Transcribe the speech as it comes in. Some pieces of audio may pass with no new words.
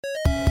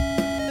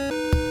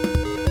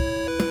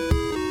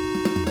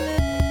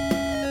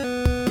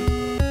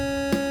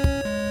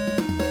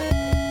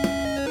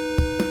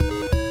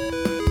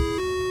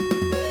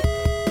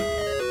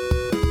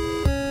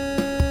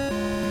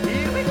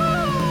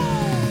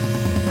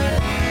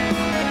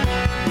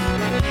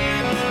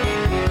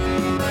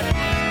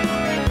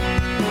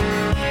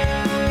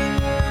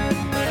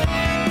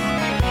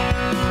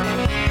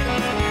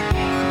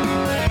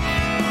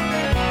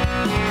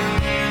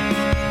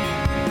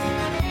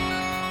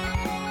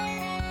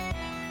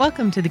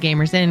Welcome to the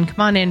Gamers Inn. Come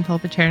on in, pull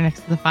up a chair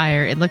next to the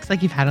fire. It looks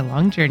like you've had a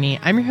long journey.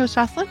 I'm your host,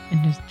 Jocelyn,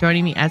 and just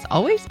joining me as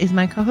always is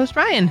my co-host,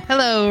 Ryan.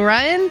 Hello,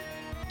 Ryan.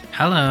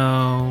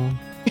 Hello.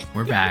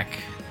 We're back.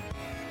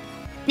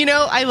 You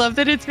know, I love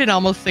that it's been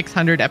almost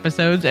 600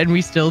 episodes and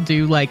we still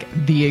do like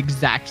the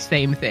exact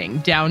same thing,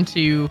 down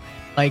to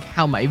like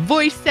how my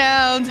voice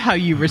sounds, how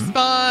you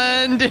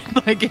respond.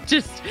 Like it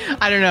just,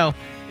 I don't know.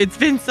 It's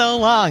been so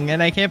long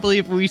and I can't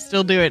believe we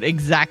still do it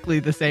exactly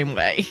the same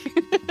way.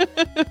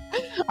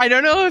 I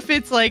don't know if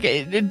it's like,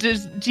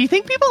 do you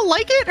think people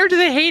like it or do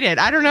they hate it?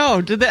 I don't know.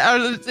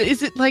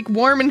 Is it like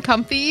warm and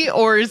comfy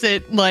or is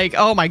it like,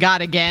 oh my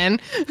God, again?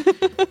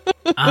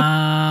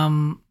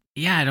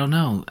 Yeah, I don't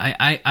know.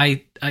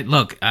 I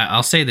look,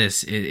 I'll say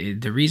this.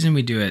 The reason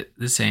we do it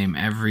the same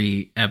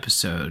every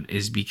episode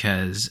is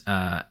because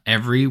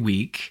every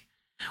week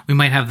we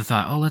might have the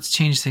thought, oh, let's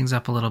change things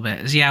up a little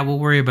bit. Yeah, we'll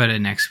worry about it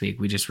next week.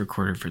 We just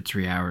recorded for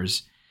 3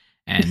 hours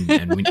and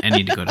I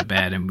need to go to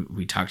bed. And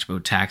we talked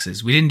about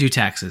taxes. We didn't do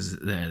taxes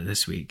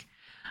this week.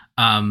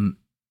 And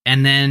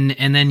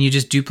then you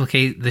just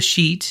duplicate the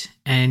sheet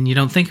and you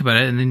don't think about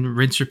it and then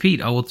rinse,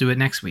 repeat. Oh, we'll do it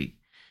next week.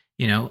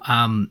 You know?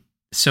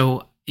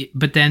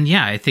 But then,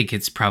 yeah, I think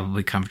it's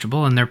probably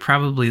comfortable and they're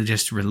probably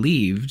just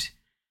relieved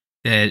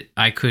that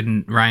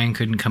Ryan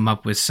couldn't come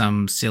up with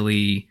some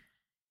silly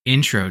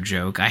intro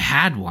joke. I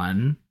had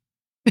one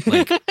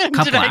like a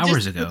couple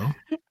hours ago.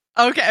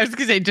 Okay, I was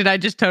gonna say, did I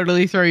just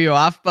totally throw you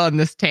off on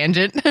this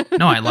tangent?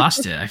 No, I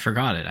lost it. I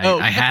forgot it.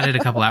 I had it a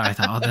couple hours. I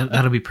thought, oh,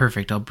 that'll be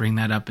perfect. I'll bring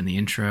that up in the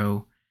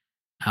intro.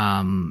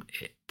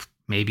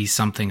 Maybe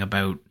something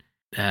about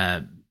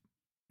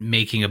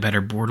making a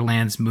better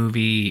Borderlands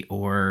movie,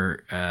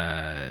 or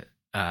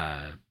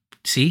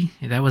see,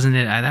 that wasn't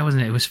it.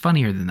 It was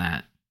funnier than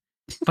that.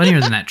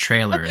 Funnier than that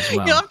trailer as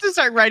well. You'll have to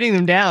start writing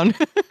them down.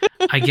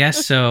 I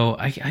guess so.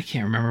 I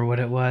can't remember what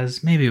it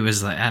was. Maybe it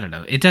was like, I don't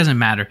know. It doesn't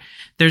matter.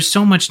 There's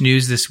so much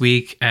news this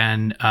week,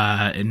 and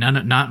I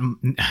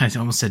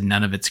almost said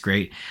none of it's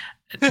great.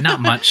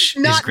 Not much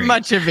is great. Not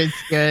much of it's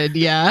good,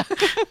 yeah.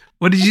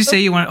 What did you say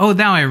you wanted? Oh,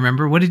 now I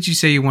remember. What did you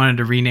say you wanted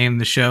to rename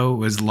the show? It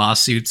was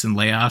lawsuits and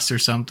layoffs or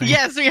something?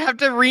 Yes, we have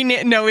to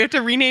rename. No, we have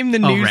to rename the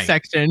news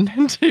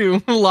section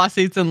to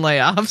lawsuits and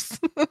layoffs,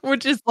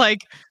 which is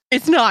like,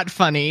 it's not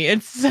funny.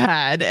 It's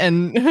sad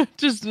and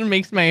just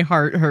makes my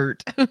heart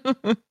hurt.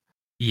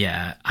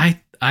 Yeah,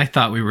 I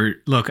thought we were.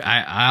 Look,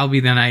 I'll be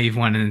the naive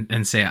one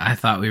and say I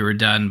thought we were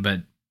done,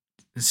 but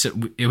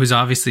it was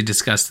obviously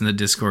discussed in the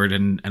Discord,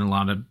 and a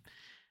lot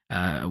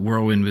of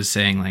Whirlwind was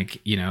saying, like,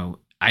 you know,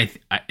 I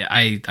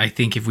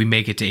think if we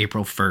make it to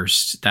April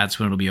 1st, that's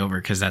when it'll be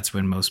over, because that's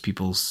when most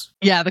people's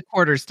the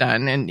quarter's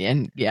done,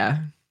 and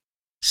yeah.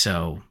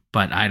 So,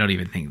 but I don't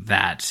even think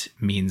that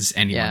means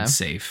anyone's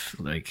safe.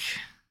 Like,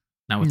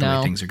 not with the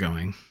way things are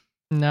going.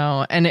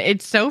 No, and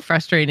it's so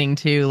frustrating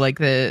too. Like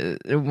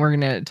we're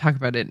gonna talk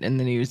about it in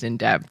the news in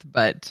depth,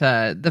 but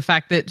the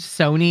fact that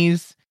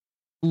Sony's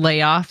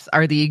layoffs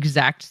are the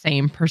exact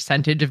same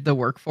percentage of the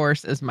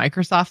workforce as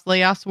Microsoft's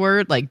layoffs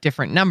were, like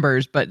different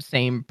numbers, but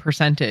same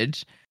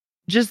percentage,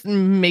 just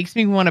makes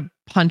me want to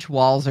punch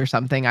walls or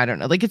something. I don't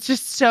know. Like, it's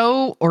just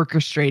so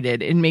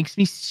orchestrated. It makes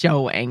me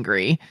so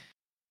angry.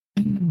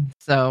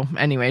 So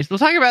anyways, we'll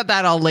talk about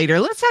that all later.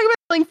 Let's talk about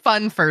something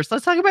fun first.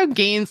 Let's talk about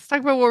games. Let's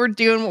talk about what we're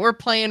doing, what we're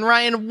playing.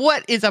 Ryan,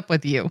 what is up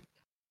with you?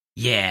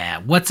 Yeah,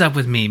 what's up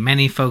with me?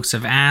 Many folks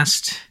have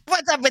asked.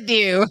 What's up with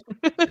you?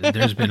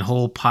 There's been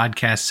whole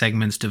podcast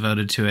segments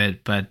devoted to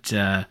it, but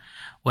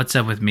what's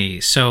up with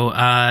me? So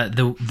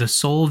the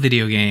Soul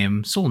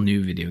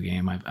new video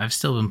game. I've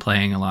still been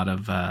playing a lot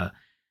of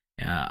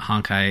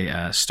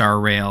Honkai Star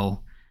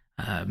Rail.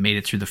 Made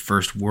it through the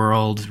first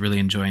world, really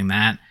enjoying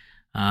that.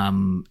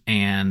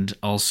 And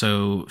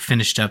also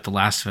finished up The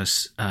Last of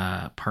Us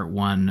Part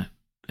 1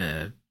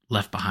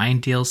 Left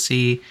Behind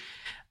DLC.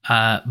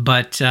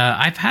 But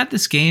I've had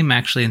this game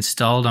actually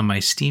installed on my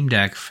Steam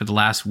Deck for the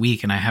last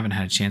week, and I haven't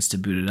had a chance to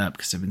boot it up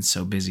because I've been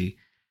so busy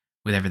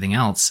with everything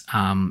else.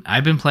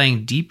 I've been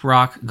playing Deep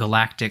Rock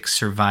Galactic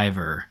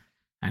Survivor.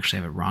 I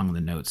actually have it wrong in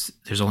the notes.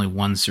 There's only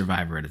one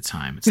survivor at a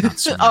time. It's not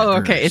survivors. Oh,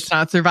 okay. It's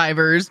not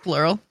survivors,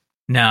 plural.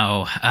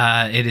 No,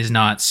 it is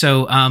not.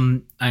 So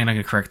I'm not going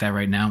to correct that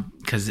right now,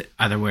 because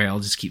either way, I'll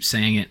just keep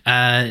saying it.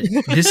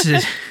 This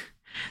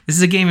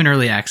is a game in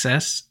early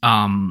access.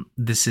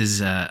 This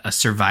is a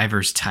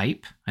survivors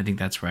type. I think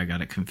that's where I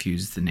got it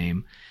confused, the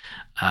name.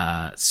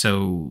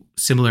 So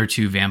similar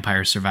to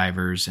Vampire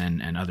Survivors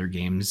and other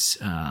games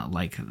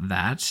like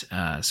that.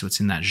 So it's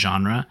in that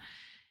genre.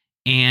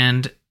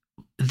 And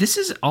this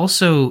is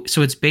also,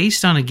 so it's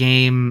based on a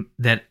game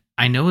that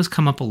I know has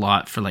come up a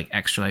lot for like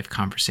Extra Life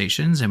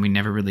Conversations, and we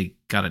never really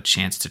got a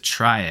chance to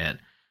try it.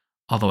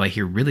 Although I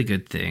hear really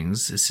good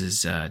things. This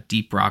is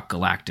Deep Rock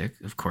Galactic,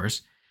 of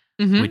course.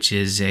 Mm-hmm. Which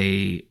is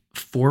a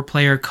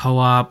 4-player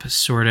co-op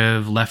sort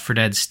of Left 4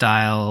 Dead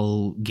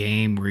style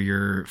game where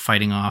you're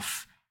fighting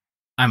off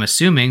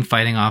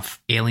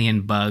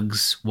alien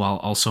bugs while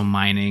also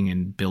mining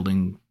and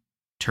building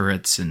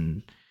turrets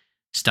and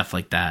stuff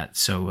like that.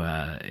 So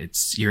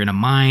you're in a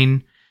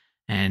mine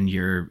and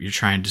you're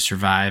trying to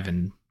survive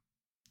and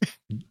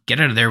get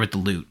out of there with the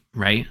loot,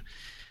 right?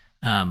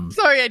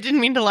 Sorry, I didn't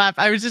mean to laugh.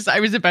 I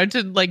was about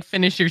to like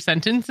finish your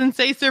sentence and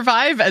say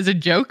survive as a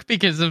joke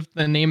because of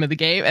the name of the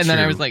game. And then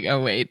I was like,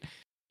 oh, wait.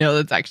 No,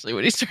 that's actually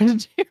what he's trying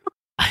to do.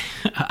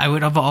 I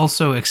would have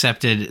also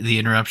accepted the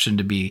interruption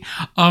to be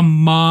a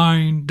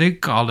mine. They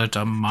call it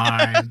a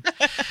mine.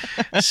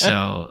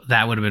 So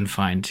that would have been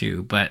fine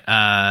too. But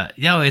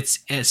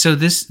so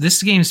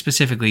this game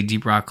specifically,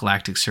 Deep Rock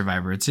Galactic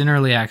Survivor, it's in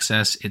early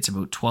access. It's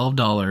about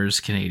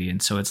 $12 Canadian.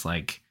 So it's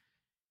like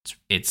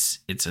it's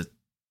a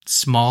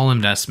small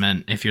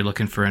investment if you're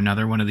looking for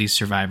another one of these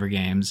Survivor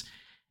games.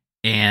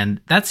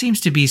 And that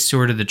seems to be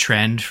sort of the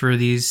trend for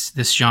this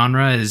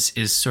genre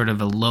is sort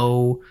of a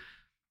low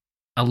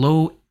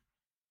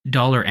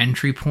dollar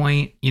entry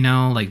point,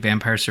 like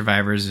Vampire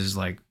Survivors is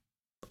like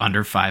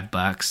under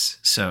 $5.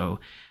 So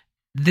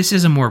this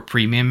is a more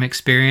premium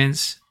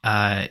experience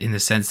in the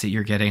sense that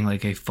you're getting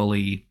like a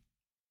fully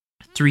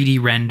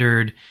 3D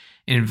rendered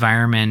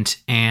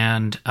environment,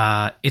 and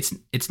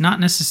it's not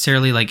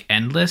necessarily like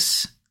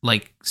endless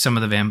like some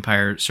of the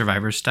Vampire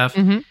Survivor stuff.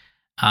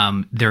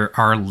 Mm-hmm. There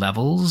are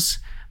levels,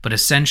 but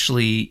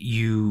essentially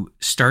you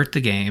start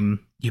the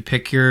game, you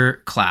pick your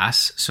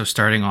class. So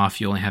starting off,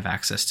 you only have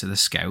access to the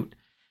Scout.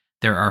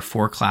 There are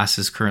 4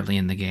 classes currently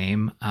in the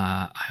game.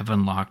 I've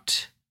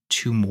unlocked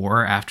 2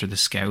 more after the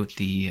Scout.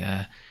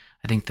 I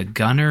think the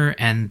Gunner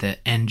and the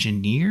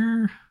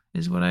Engineer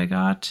is what I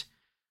got.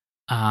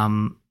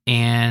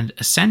 And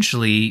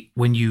essentially,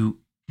 when you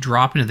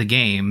drop into the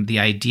game, the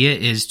idea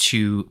is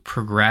to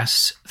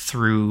progress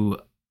through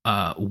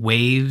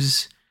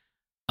waves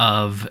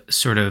of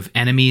sort of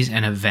enemies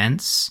and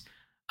events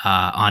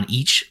on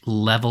each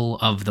level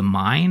of the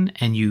mine,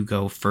 and you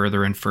go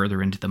further and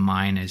further into the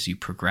mine as you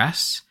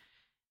progress.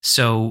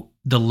 So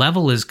the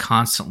level is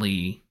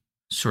constantly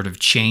sort of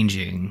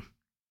changing,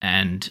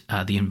 and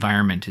the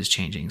environment is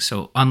changing.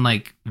 So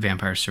unlike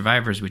Vampire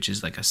Survivors, which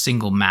is like a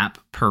single map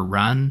per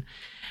run,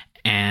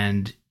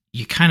 and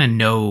you kind of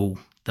know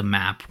the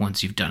map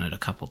once you've done it a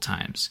couple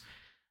times.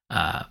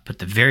 But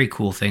the very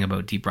cool thing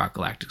about Deep Rock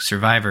Galactic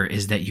Survivor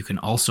is that you can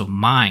also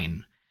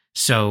mine.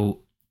 So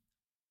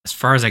as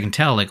far as I can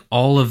tell, like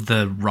all of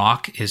the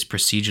rock is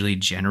procedurally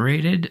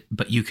generated,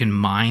 but you can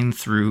mine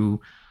through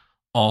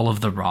all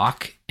of the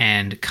rock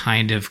and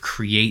kind of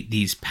create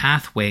these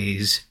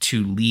pathways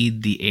to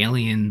lead the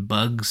alien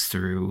bugs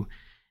through.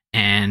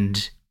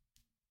 And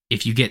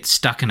if you get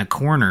stuck in a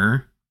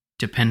corner,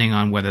 depending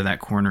on whether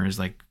that corner is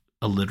like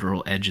a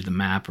literal edge of the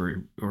map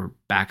or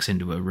backs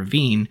into a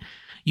ravine,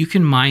 you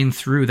can mine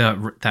through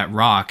that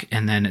rock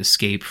and then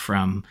escape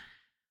from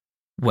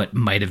what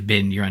might have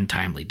been your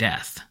untimely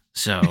death.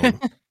 So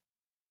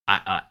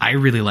I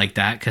really like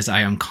that because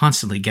I am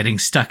constantly getting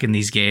stuck in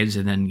these games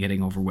and then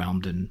getting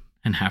overwhelmed and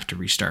have to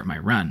restart my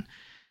run.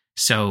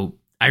 So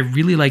I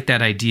really like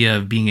that idea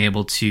of being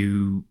able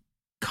to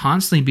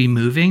constantly be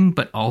moving,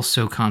 but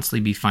also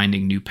constantly be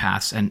finding new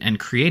paths and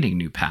creating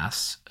new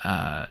paths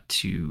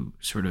to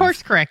sort of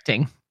course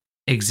correcting.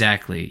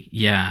 Exactly.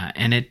 Yeah.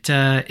 And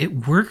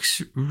it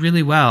works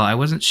really well. I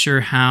wasn't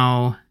sure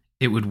how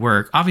it would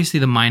work. Obviously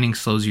the mining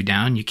slows you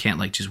down. You can't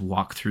like just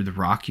walk through the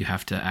rock. You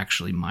have to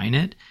actually mine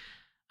it.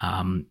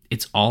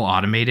 It's all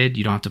automated.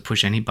 You don't have to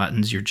push any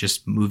buttons. You're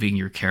just moving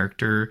your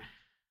character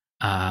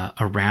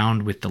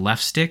around with the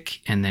left stick,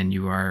 and then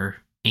you are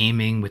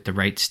aiming with the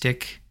right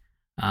stick.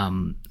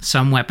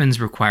 Some weapons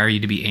require you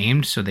to be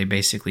aimed, so they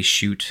basically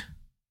shoot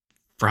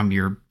from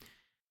your...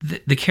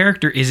 The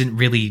character isn't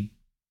really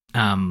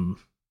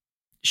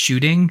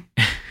shooting.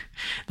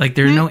 Like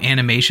there are no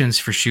animations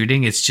for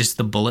shooting. It's just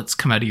the bullets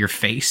come out of your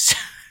face.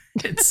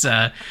 It's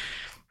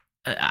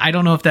I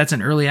don't know if that's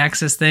an early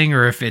access thing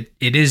or if it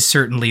is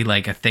certainly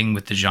like a thing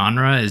with the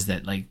genre, is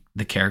that like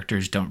the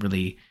characters don't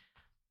really...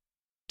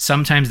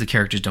 Sometimes the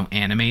characters don't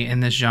animate in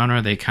this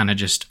genre. They kind of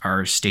just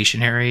are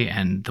stationary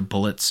and the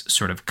bullets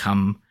sort of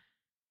come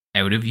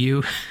out of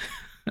you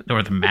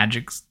or the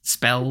magic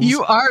spells.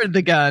 You are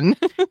the gun.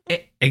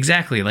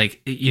 Exactly.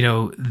 Like,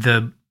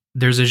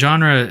 there's a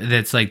genre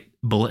that's like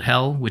bullet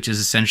hell, which is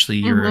essentially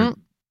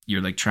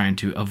you're like trying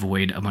to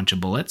avoid a bunch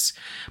of bullets.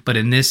 But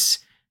in this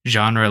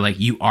genre, like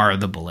you are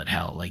the bullet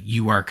hell. Like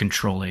you are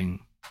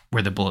controlling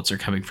where the bullets are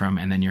coming from,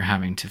 and then you're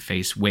having to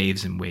face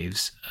waves and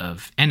waves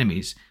of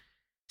enemies.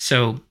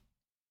 So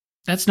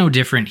that's no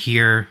different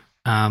here.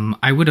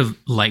 I would have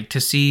liked to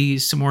see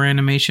some more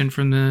animation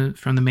from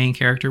the main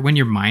character. When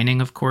you're mining,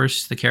 of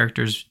course, the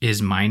character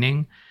is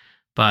mining,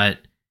 but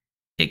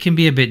it can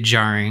be a bit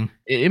jarring.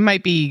 It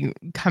might be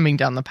coming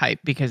down the pipe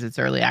because it's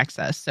early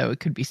access, so it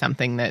could be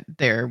something that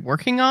they're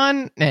working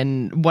on,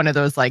 and one of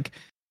those like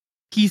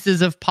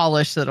pieces of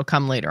polish that'll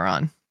come later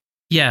on.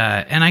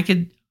 Yeah, and I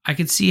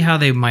could see how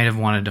they might have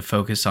wanted to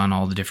focus on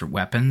all the different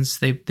weapons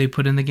they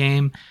put in the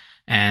game.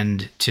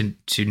 And to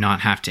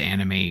not have to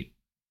animate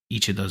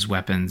each of those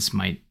weapons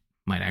might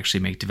actually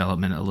make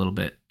development a little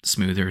bit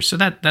smoother. So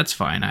that's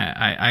fine.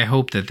 I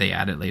hope that they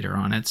add it later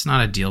on. It's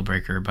not a deal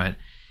breaker, but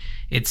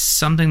it's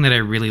something that I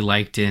really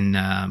liked in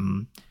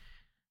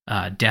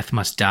Death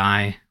Must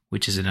Die,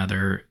 which is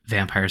another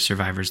Vampire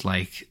Survivors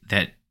like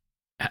that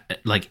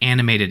like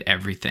animated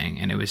everything,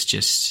 and it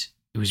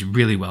was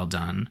really well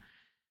done.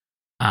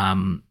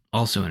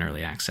 Also in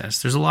early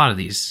access. There's a lot of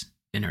these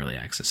in early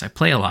access. I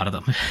play a lot of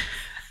them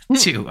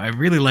too. I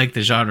really like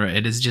the genre.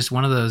 It is just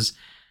one of those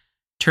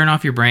turn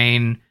off your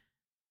brain,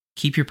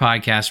 keep your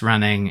podcast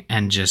running,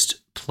 and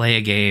just play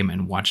a game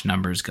and watch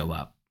numbers go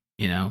up.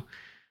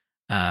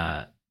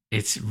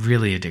 It's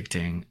really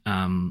addicting.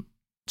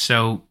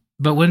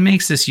 But what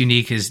makes this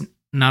unique is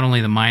not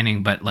only the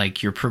mining, but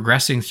like you're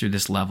progressing through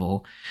this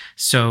level.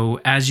 So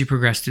as you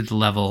progress through the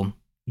level,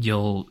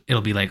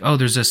 it'll be like, oh,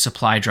 there's a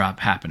supply drop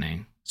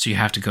happening. So you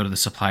have to go to the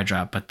supply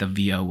drop, but the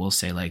VO will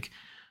say like,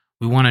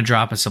 we want to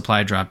drop a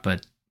supply drop,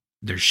 but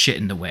there's shit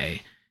in the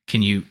way.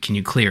 Can you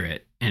clear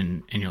it?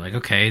 And you're like,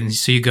 okay. And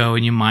so you go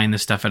and you mine the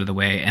stuff out of the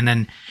way, and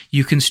then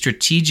you can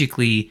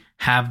strategically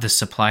have the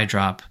supply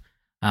drop.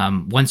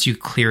 Once you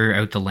clear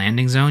out the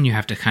landing zone, you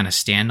have to kind of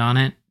stand on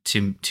it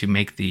to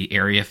make the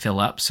area fill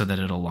up so that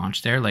it'll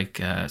launch there, like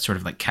sort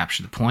of like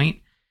capture the point.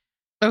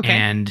 Okay.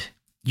 And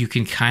you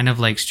can kind of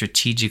like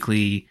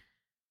strategically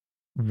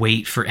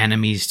wait for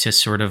enemies to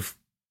sort of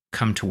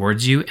come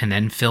towards you and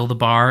then fill the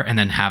bar, and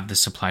then have the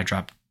supply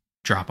drop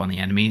on the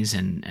enemies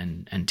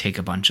and take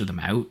a bunch of them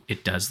out.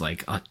 It does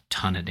like a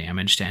ton of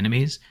damage to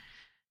enemies.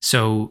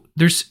 So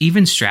there's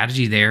even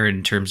strategy there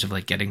in terms of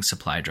like getting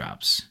supply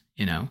drops,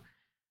 and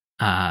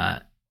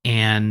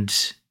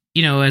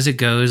as it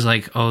goes,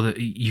 like,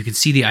 you can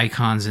see the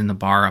icons in the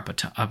bar up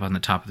on the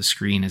top of the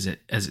screen as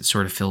it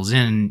sort of fills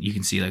in. You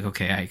can see like,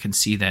 okay, I can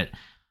see that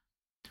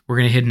we're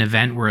going to hit an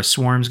event where a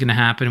swarm's going to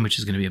happen, which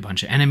is going to be a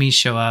bunch of enemies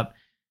show up.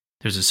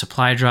 There's a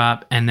supply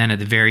drop, and then at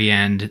the very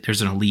end,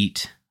 there's an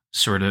elite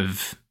sort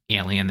of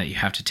alien that you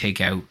have to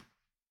take out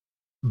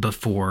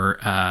before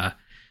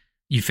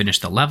you finish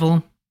the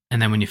level.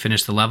 And then when you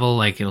finish the level,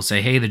 like, it'll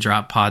say, hey, the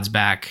drop pod's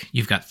back.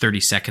 You've got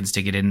 30 seconds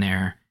to get in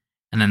there.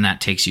 And then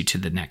that takes you to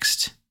the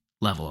next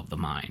level of the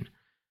mine.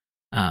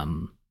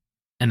 And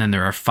then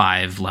there are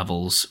 5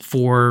 levels,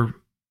 four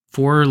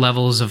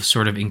levels of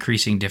sort of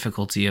increasing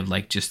difficulty of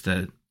like just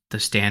the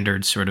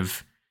standard sort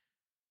of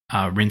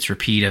rinse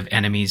repeat of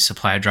enemies,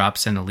 supply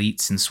drops, and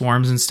elites and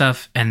swarms and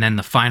stuff. And then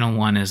the final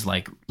one is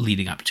like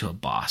leading up to a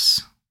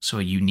boss. So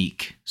a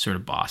unique sort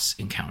of boss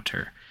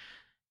encounter.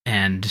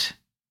 And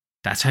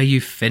that's how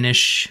you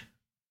finish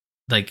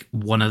like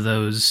one of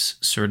those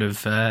sort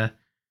of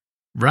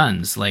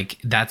runs. Like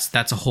that's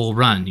a whole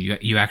run.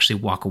 You actually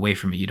walk away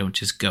from it. You don't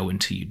just go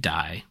until you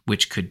die,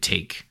 which could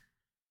take,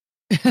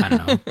 I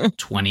don't know,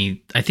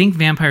 20. I think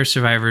Vampire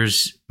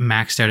Survivors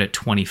maxed out at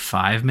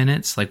 25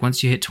 minutes. Like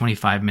once you hit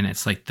 25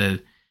 minutes, like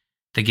the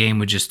game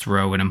would just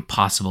throw an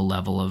impossible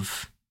level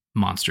of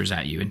monsters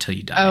at you until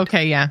you die.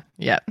 Okay, yeah.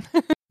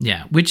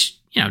 Yeah, which,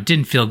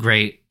 didn't feel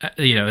great.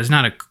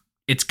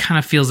 It kind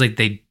of feels like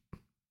they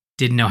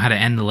didn't know how to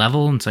end the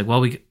level. And it's like,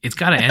 well, it's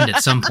got to end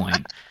at some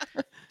point.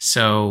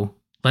 So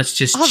let's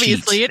just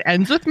obviously cheat. It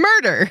ends with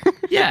murder.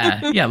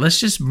 Yeah, let's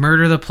just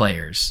murder the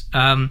players.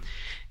 And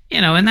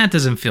that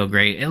doesn't feel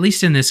great. At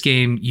least in this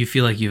game, you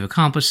feel like you've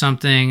accomplished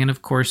something. And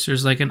of course,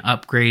 there's like an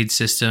upgrade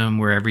system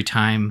where every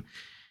time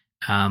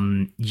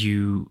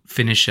you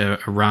finish a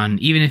run,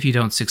 even if you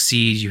don't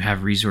succeed, you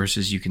have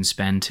resources you can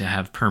spend to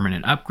have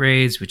permanent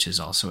upgrades, which is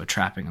also a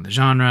trapping of the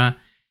genre.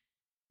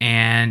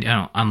 And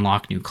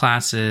unlock new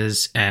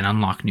classes and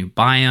unlock new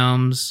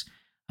biomes.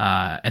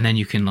 And then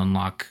you can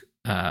unlock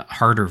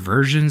harder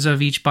versions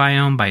of each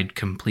biome by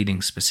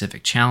completing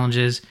specific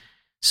challenges.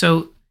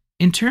 So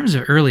in terms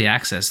of early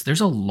access,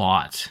 there's a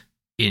lot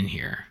in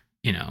here,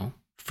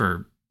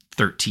 for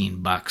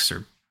 $13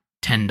 or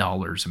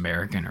 $10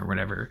 American or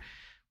whatever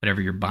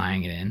you're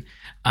buying it in.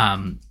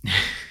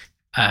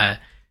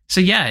 So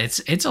yeah,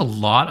 it's a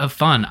lot of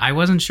fun. I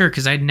wasn't sure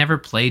because I'd never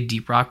played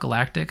Deep Rock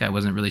Galactic. I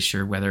wasn't really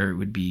sure whether it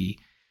would be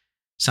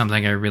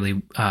something I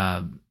really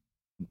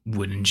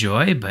would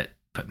enjoy, but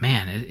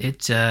man,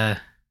 it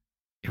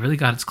really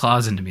got its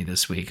claws into me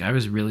this week. I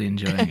was really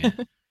enjoying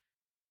it.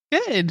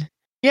 Good.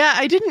 Yeah,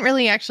 I didn't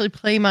really actually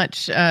play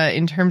much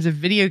in terms of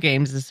video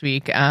games this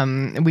week.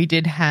 We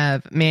did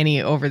have Manny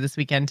over this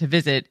weekend to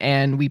visit,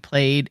 and we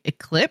played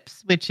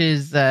Eclipse, which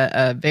is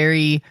a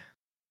very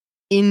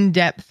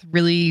in-depth,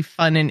 really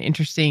fun and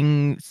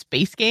interesting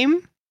space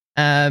game.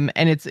 And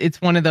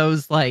it's one of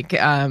those like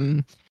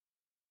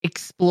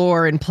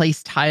explore and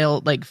place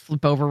tile, like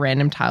flip over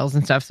random tiles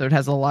and stuff. So it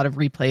has a lot of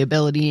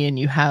replayability, and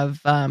you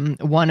have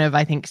one of,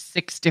 I think,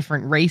 6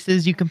 different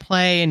races you can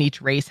play, and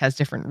each race has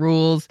different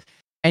rules.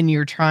 And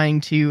you're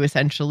trying to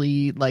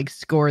essentially like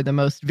score the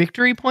most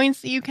victory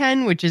points that you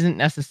can, which isn't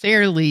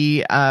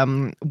necessarily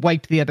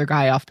wipe the other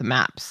guy off the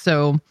map.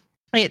 So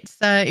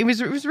it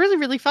was really,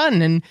 really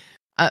fun. And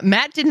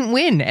Matt didn't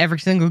win every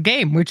single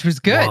game, which was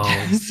good.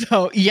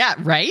 So yeah,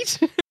 right.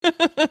 So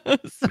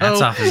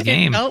Matt's off his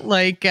game. It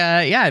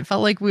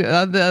felt like we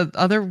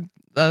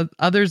the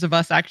others of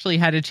us actually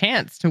had a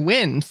chance to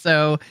win.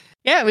 So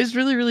yeah, it was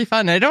really, really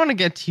fun. I don't want to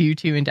get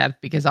too in depth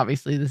because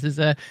obviously this is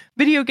a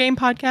video game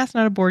podcast,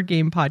 not a board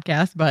game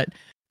podcast. But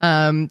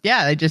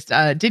I just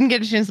didn't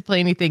get a chance to play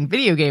anything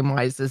video game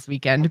wise this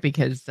weekend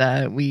because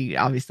we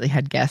obviously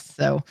had guests.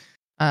 So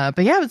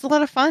But yeah, it was a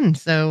lot of fun.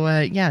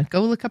 So yeah,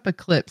 go look up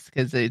Eclipse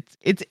because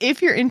it's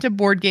if you're into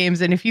board games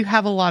and if you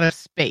have a lot of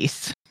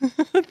space,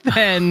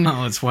 then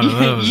Oh, it's one of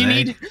those.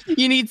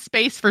 you need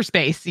space for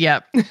space.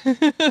 Yep.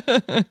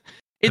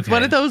 It's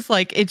one of those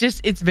like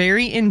it's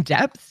very in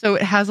depth, so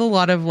it has a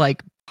lot of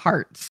like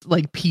parts,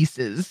 like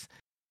pieces.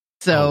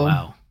 So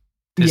wow,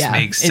 this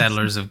makes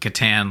Settlers of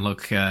Catan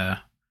look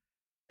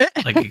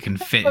like it can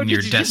fit in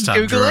your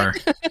desktop drawer.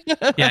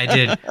 Yeah, I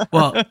did.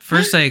 Well,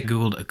 first I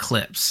googled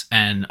Eclipse,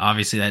 and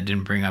obviously that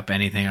didn't bring up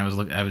anything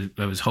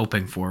I was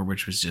hoping for,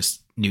 which was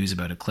just news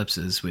about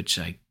eclipses, which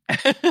I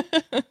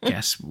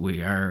guess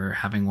we are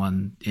having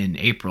one in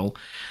April.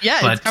 Yeah,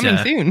 but, it's coming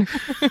soon.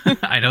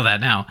 I know that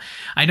now.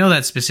 I know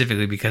that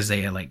specifically because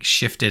they like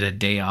shifted a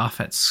day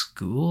off at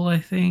school, I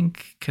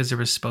think, because there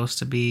was supposed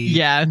to be.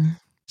 Yeah.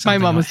 My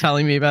mom was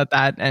telling me about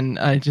that, and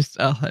I just,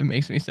 it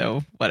makes me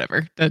so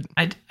whatever.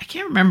 I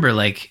can't remember,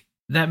 like,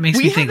 that makes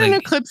me think, we had an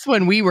eclipse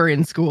when we were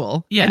in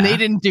school, and they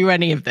didn't do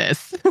any of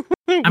this.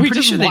 I'm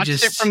pretty sure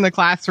watched it from the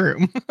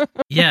classroom.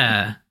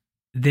 Yeah.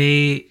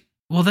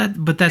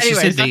 But that's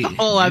anyways, just it. That's a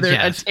whole other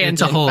tangent.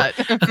 It's a whole,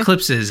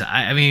 eclipses,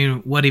 I mean,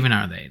 what even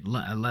are they?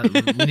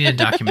 We need a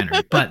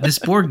documentary. But this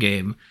board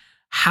game,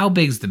 how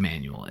big's the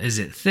manual? Is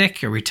it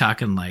thick? Are we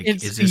talking like,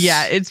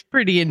 Yeah, it's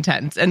pretty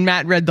intense. And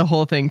Matt read the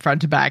whole thing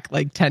front to back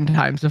like 10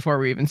 times before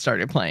we even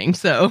started playing.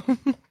 So,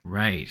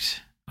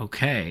 right.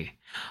 Okay.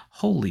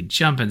 Holy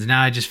jumpins.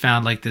 Now I just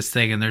found like this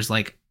thing and there's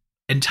like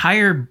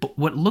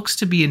what looks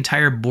to be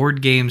entire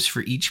board games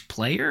for each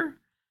player.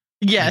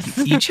 Yes.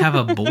 Like each have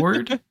a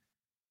board.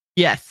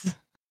 Yes.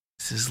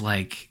 This is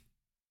like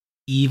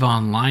EVE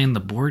Online, the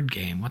board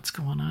game. What's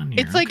going on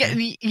here? It's like,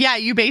 yeah,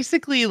 you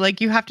basically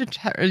like you have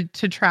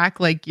to track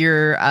like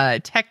your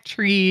tech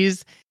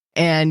trees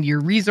and your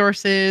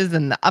resources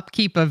and the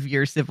upkeep of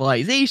your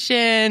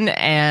civilization.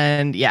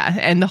 And yeah,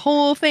 and the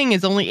whole thing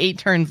is only 8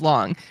 turns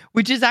long,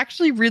 which is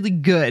actually really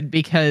good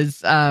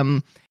because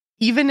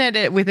even at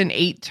it with an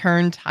 8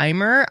 turn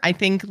timer, I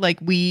think like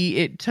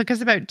it took us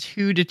about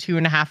 2 to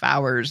 2.5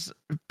 hours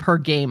per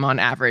game on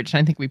average.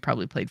 And I think we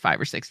probably played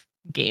 5 or 6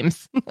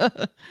 games.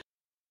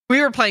 We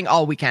were playing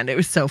all weekend. It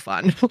was so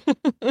fun.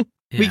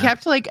 Yeah. We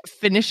kept like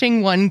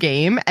finishing one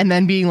game and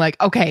then being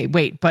like, okay,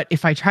 wait, but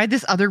if I tried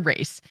this other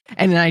race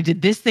and then I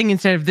did this thing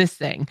instead of this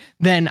thing,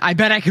 then I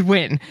bet I could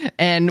win.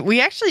 And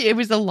it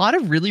was a lot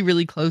of really,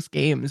 really close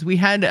games. We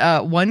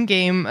had one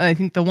game, I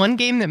think the one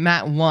game that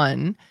Matt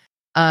won,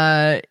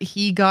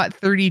 he got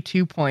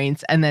 32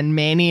 points and then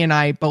Manny and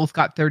I both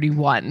got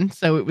 31.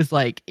 So it was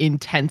like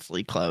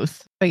intensely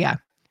close. But yeah,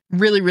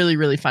 really, really,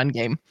 really fun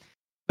game.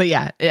 But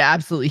yeah,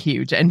 absolutely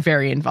huge and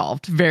very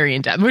involved, very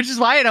in depth, which is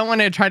why I don't want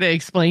to try to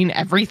explain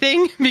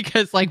everything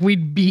because like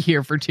we'd be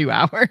here for 2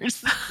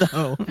 hours.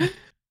 So,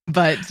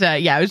 but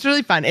yeah, it was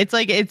really fun. It's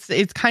like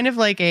it's kind of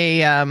like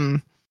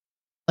a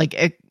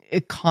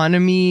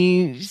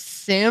economy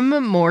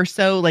sim more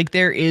so. Like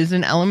there is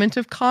an element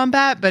of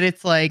combat, but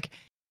it's like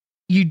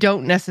you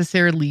don't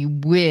necessarily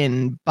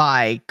win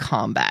by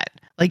combat.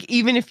 Like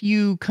even if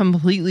you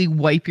completely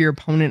wipe your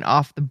opponent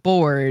off the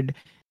board,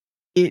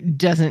 it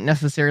doesn't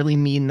necessarily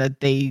mean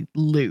that they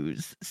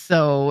lose.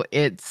 So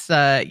it's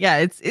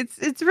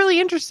it's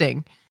really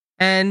interesting.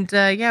 And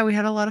yeah, we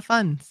had a lot of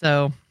fun.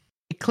 So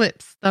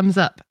Eclipse, thumbs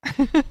up.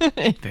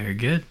 Very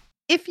good.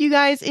 If you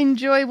guys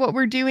enjoy what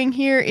we're doing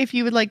here, if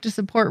you would like to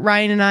support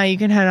Ryan and I, you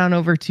can head on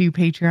over to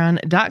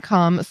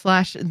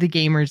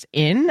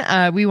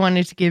patreon.com/thegamersin. We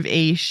wanted to give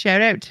a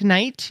shout out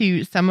tonight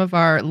to some of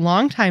our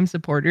longtime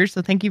supporters.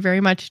 So thank you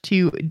very much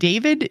to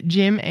David,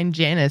 Jim, and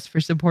Janice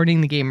for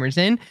supporting the Gamers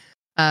In.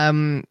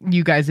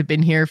 You guys have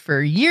been here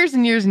for years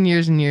and years and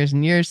years and years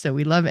and years, so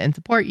we love and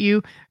support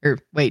you. Or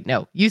wait,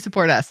 no, you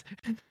support us.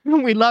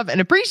 We love and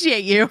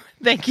appreciate you.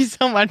 Thank you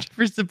so much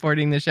for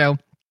supporting the show.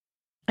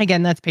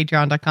 Again, that's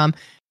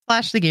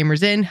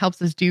patreon.com/thegamersin.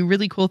 Helps us do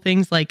really cool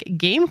things like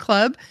Game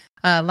Club.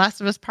 Last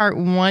of Us Part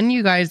 1,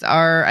 you guys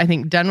are, I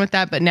think, done with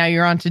that, but now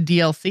you're on to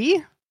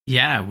DLC.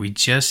 Yeah, we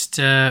just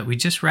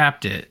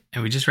wrapped it,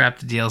 and we just wrapped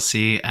the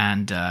DLC,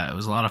 and it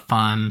was a lot of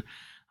fun.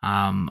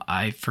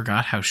 I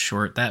forgot how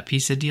short that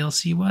piece of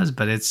DLC was,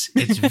 but it's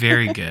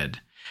very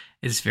good.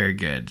 It's very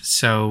good.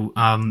 So,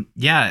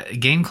 yeah,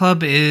 Game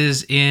Club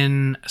is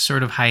in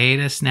sort of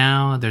hiatus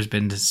now. There's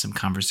been some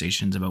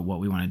conversations about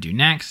what we want to do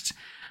next,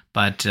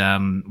 but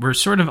we're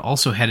sort of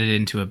also headed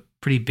into a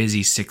pretty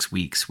busy 6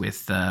 weeks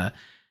with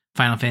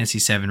Final Fantasy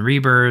VII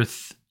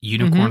Rebirth,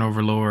 Unicorn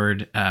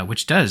Overlord,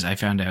 which does, I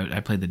found out, I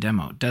played the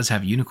demo, does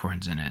have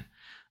unicorns in it.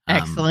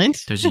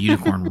 Excellent. There's a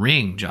unicorn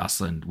ring,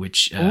 Jocelyn,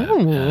 which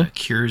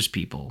cures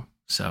people.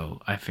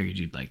 So I figured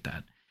you'd like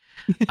that.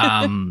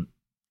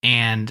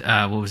 And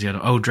what was the other?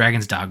 Oh,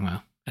 Dragon's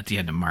Dogma at the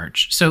end of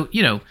March. So,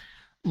 a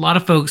lot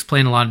of folks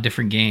playing a lot of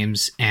different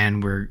games,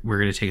 and we're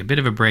going to take a bit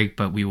of a break,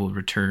 but we will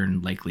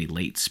return likely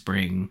late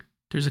spring.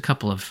 There's a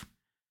couple of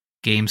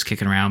games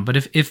kicking around,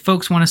 but if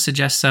folks want to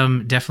suggest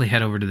some, definitely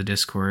head over to the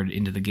Discord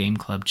into the Game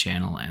Club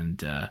channel and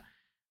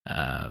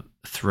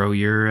throw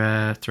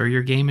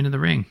your game into the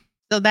ring.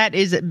 So that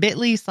is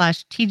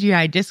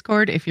bit.ly/TGI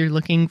Discord. If you're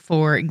looking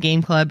for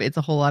Game Club, it's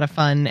a whole lot of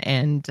fun.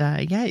 And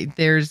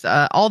there's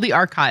all the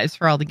archives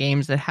for all the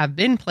games that have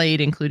been played,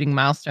 including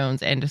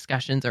milestones and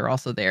discussions are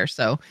also there.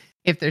 So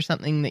if there's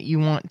something that you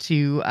want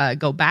to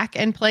go back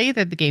and play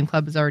that the Game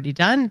Club has already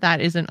done, that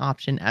is an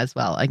option as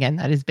well. Again,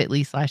 that is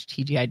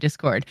bit.ly/TGI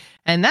Discord.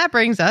 And that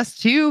brings us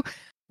to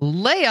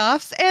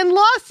layoffs and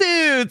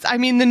lawsuits. I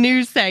mean, the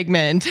news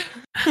segment.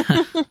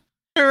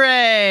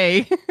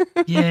 Hooray!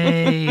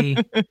 Yay!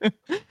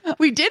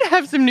 We did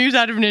have some news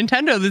out of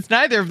Nintendo that's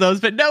neither of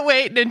those, but no,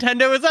 wait,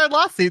 Nintendo was our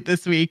lawsuit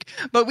this week.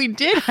 But we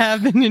did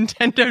have the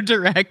Nintendo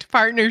Direct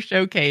Partner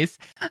Showcase.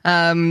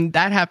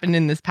 That happened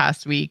in this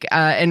past week.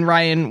 And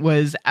Ryan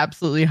was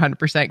absolutely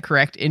 100%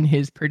 correct in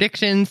his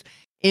predictions,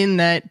 in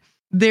that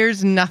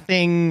there's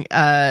nothing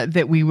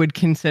that we would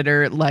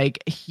consider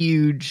like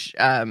huge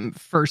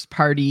first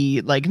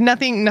party, like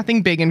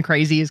nothing big and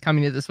crazy is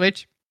coming to the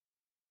Switch.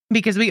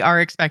 Because we are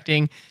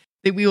expecting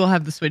that we will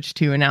have the Switch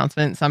 2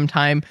 announcement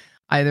sometime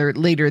either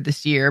later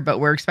this year, but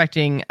we're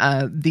expecting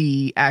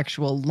the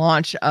actual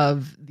launch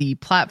of the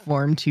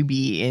platform to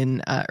be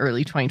in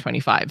early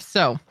 2025.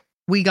 So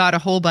we got a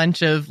whole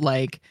bunch of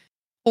like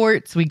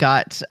ports. We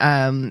got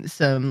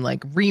some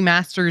like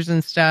remasters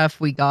and stuff.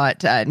 We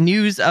got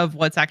news of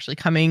what's actually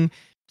coming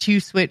to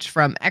Switch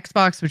from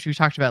Xbox, which we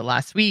talked about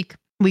last week.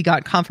 We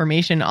got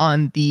confirmation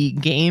on the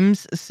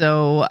games.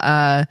 So,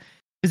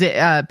 is it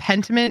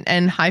Pentiment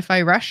and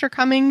Hi-Fi Rush are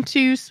coming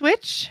to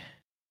Switch?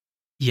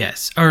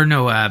 Yes. Or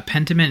no,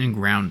 Pentiment and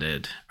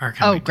Grounded are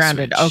coming to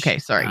Grounded. Switch. Okay,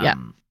 sorry. Yeah.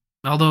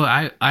 Although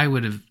I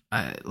would have,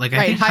 I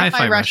think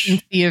Hi-Fi Rush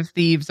and Sea of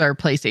Thieves are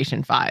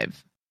PlayStation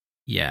 5.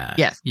 Yeah.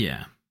 Yes.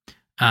 Yeah.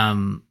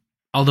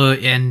 Although,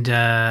 and,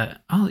 now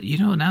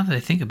that I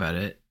think about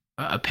it,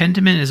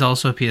 Pentiment is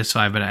also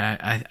PS5, but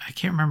I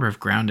can't remember if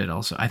Grounded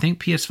also, I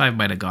think PS5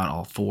 might have got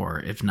all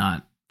four, if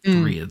not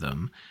three of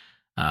them.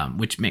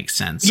 Which makes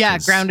sense. Yeah,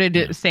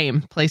 Grounded,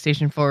 same.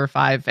 PlayStation 4,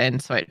 5,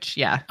 and Switch.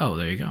 Yeah. Oh,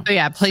 there you go. So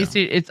yeah,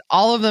 PlayStation. It's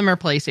all of them are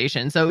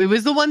PlayStation. So it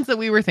was the ones that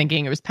we were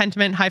thinking. It was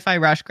Pentiment, Hi-Fi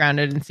Rush,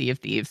 Grounded, and Sea of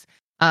Thieves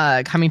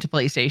coming to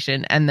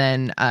PlayStation, and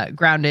then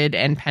Grounded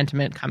and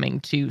Pentiment coming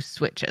to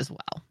Switch as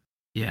well.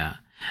 Yeah.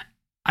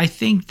 I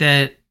think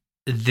that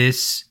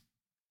this,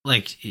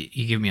 like,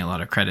 you give me a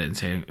lot of credit and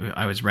say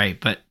I was right,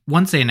 but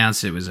once they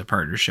announced it was a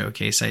partner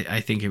showcase, I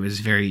think it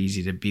was very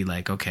easy to be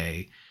like,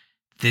 okay,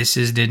 this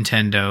is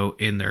Nintendo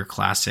in their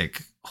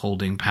classic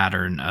holding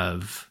pattern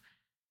of,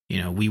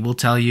 we will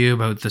tell you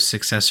about the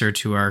successor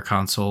to our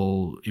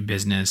console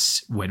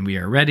business when we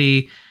are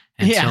ready.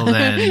 Until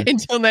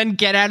then,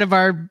 get out of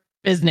our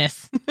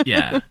business.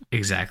 Yeah,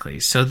 exactly.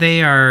 So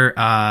they are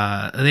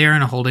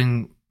in a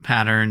holding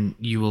pattern.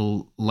 You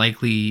will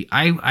likely,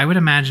 I would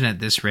imagine at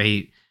this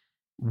rate,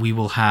 we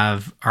will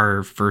have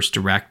our first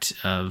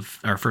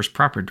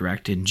proper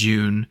direct in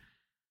June.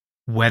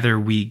 Whether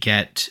we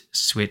get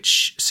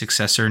Switch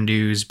successor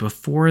news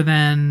before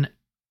then,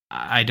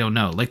 I don't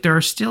know. Like, there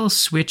are still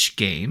Switch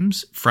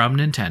games from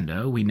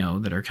Nintendo we know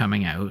that are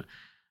coming out.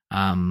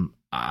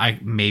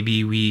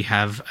 Maybe we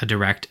have a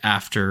direct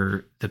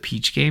after the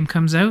Peach game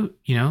comes out.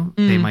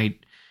 They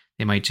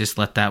might just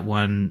let that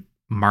one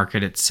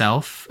market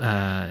itself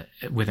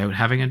without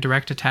having a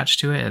direct attached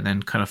to it, and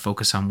then kind of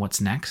focus on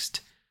what's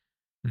next.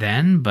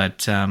 Then,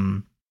 but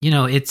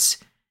it's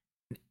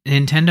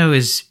Nintendo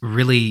is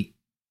really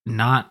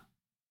not,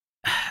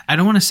 I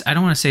don't want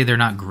to say they're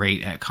not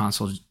great at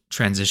console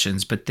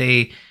transitions, but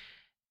they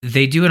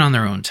do it on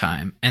their own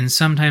time, and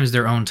sometimes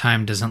their own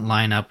time doesn't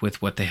line up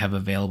with what they have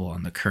available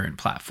on the current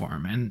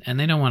platform, and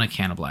they don't want to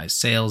cannibalize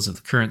sales of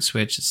the current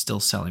Switch. It's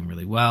still selling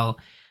really well,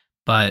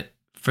 but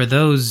for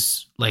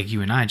those like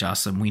you and I,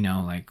 Jocelyn, we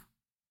know, like,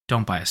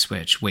 don't buy a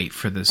Switch, wait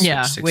for the Switch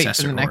successor, wait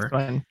for the next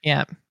one.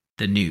 Yeah,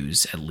 the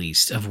news at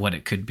least of what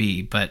it could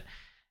be. But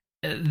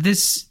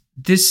this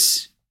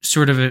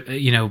sort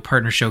of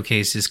partner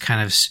showcase is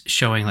kind of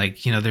showing,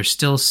 like, there's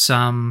still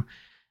some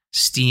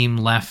steam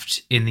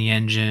left in the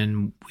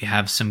engine. We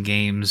have some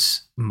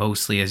games,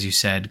 mostly, as you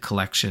said,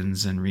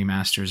 collections and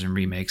remasters and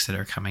remakes that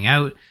are coming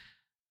out,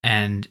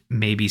 and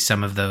maybe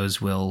some of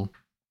those will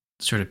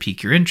sort of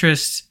pique your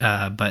interest.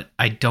 But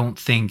I don't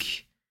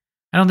think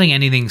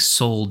anything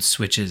sold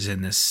Switches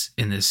in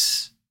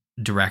this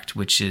direct,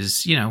 which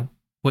is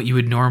what you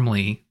would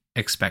normally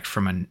expect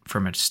from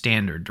a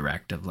standard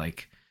direct of,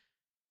 like,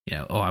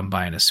 I'm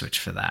buying a Switch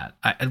for that.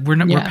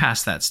 We're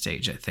past that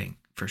stage, I think,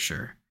 for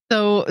sure.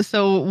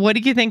 So what do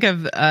you think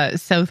of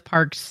South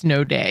Park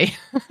Snow Day?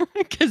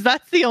 Because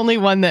that's the only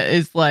one that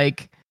is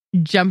like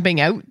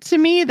jumping out to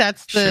me.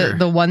 That's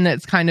the one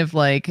that's kind of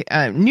like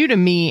new to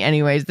me.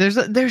 Anyways,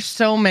 there's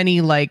so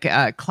many like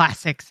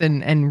classics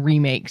and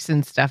remakes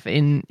and stuff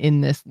in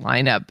this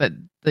lineup, but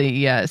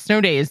the Snow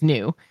Day is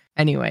new.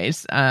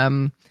 Anyways,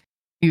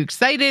 you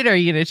excited? Are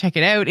you going to check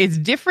it out? It's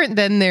different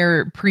than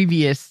their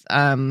previous,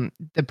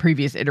 the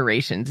previous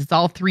iterations. It's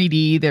all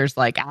 3D. There's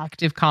like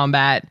active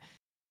combat.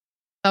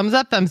 Thumbs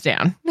up, thumbs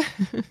down.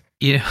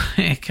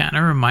 It kind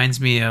of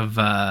reminds me of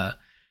the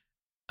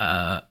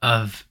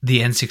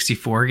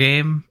N64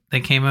 game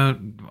that came out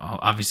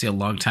obviously a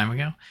long time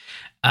ago.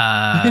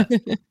 Uh,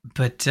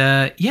 but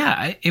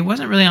it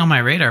wasn't really on my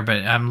radar.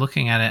 But I'm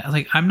looking at it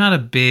like I'm not a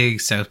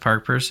big South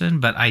Park person,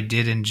 but I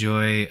did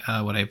enjoy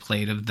what I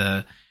played of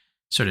the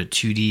sort of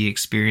 2D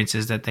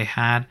experiences that they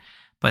had.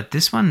 But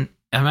this one,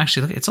 I'm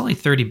actually looking. It's only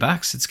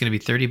 $30. It's going to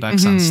be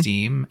 $30 on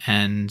Steam.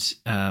 And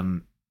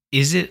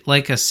is it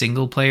like a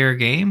single player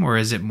game, or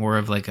is it more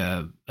of like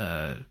a?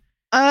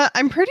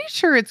 I'm pretty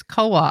sure it's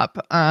co-op.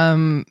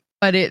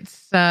 But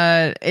it's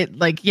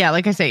like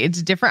I say,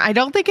 it's different. I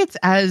don't think it's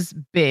as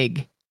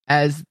big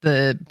as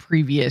the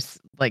previous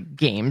like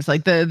games.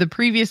 Like the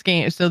previous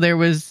game. So there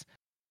was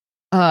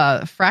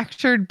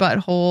Fractured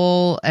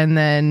Butthole, and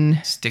then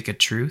Stick of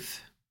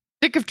Truth.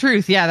 Stick of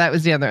Truth. Yeah, that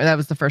was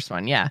the first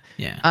one. Yeah.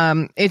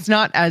 Yeah. It's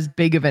not as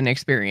big of an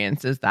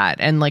experience as that.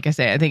 And like I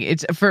say, I think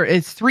it's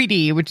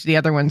 3D, which the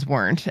other ones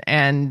weren't,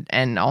 and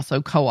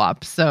also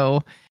co-op.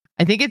 So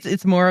I think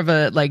it's more of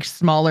a like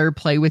smaller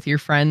play with your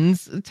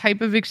friends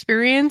type of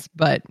experience.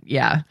 But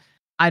yeah,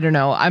 I don't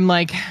know. I'm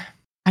like,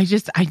 I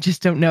just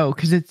don't know,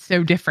 because it's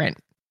so different.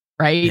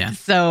 Right. Yeah.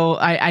 So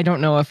I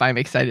don't know if I'm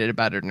excited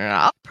about it or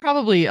not.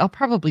 I'll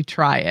probably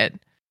try it.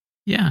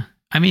 Yeah.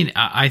 I mean,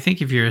 I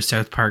think if you're a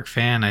South Park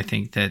fan, I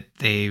think that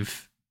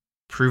they've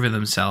proven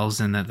themselves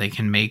and that they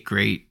can make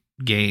great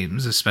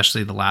games,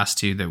 especially the last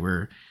two that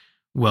were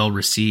well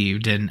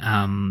received.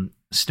 And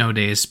Snow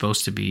Day is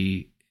supposed to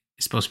be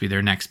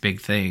their next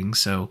big thing.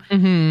 So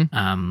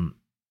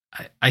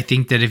I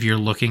think that if you're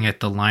looking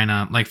at the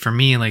lineup, like for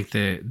me, like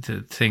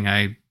the thing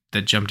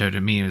that jumped out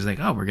at me was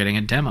like, oh, we're getting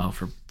a demo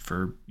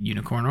for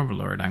Unicorn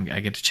Overlord. I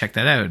get to check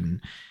that out.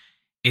 And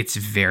it's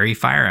very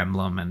Fire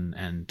Emblem,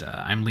 and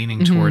I'm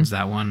leaning towards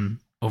that one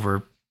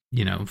over,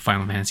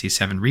 Final Fantasy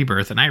VII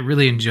Rebirth. And I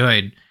really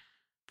enjoyed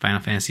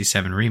Final Fantasy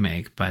VII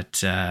Remake,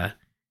 but I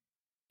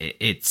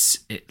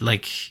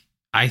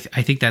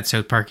think that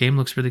South Park game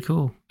looks really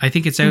cool. I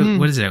think it's out.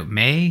 What is it out?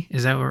 May?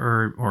 Is that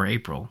or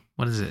April?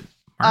 What is it?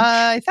 March?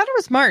 I thought it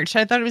was March.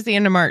 I thought it was the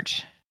end of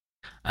March.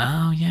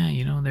 Oh yeah,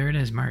 there it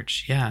is,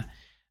 March. Yeah.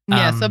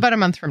 Yeah, so about a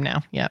month from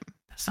now. Yeah.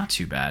 That's not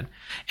too bad.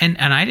 And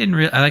I didn't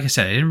like I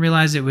said, I didn't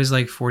realize it was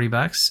like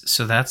 $40.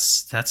 So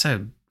that's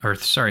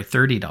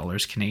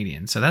 $30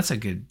 Canadian. So that's a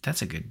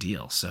good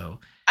deal. So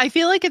I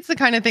feel like it's the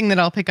kind of thing that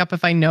I'll pick up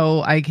if I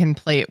know I can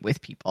play it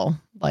with people.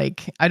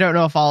 Like, I don't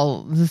know if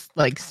I'll just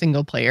like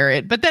single player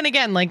it, but then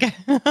again, like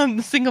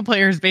the single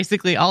player is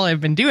basically all I've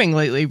been doing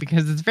lately,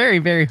 because it's very,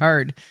 very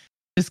hard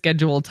to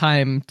schedule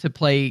time to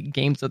play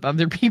games with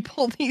other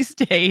people these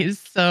days.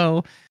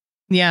 So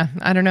yeah,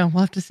 I don't know.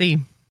 We'll have to see.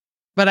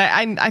 But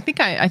I think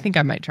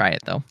I might try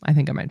it though. I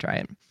think I might try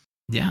it.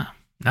 Yeah.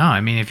 No,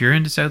 I mean, if you're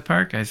into South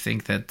Park, I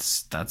think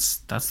that's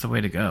the way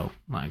to go.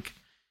 Like,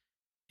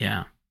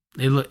 yeah,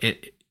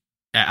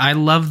 I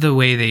love the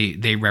way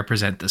they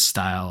represent the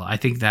style. I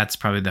think that's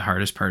probably the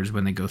hardest part, is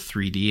when they go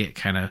 3D. It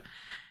kind of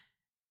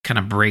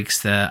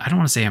breaks the, I don't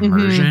want to say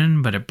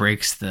immersion, but it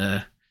breaks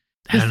the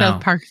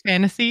South Park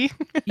fantasy.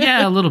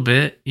 Yeah, a little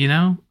bit.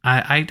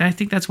 I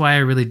think that's why I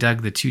really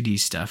dug the 2D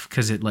stuff,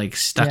 because it like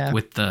stuck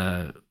with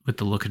the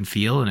look and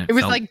feel, and it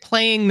was like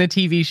playing the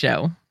TV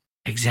show.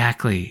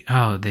 Exactly.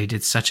 Oh, they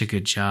did such a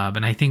good job.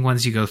 And I think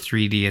once you go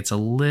 3D, it's a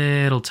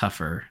little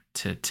tougher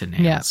to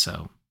nail. Yeah.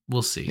 So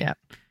we'll see. Yeah.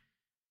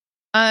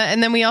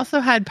 And then we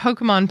also had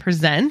Pokemon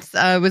Presents.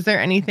 Was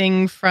there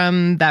anything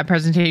from that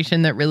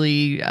presentation that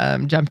really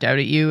jumped out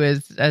at you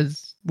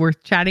as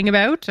worth chatting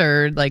about,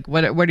 or like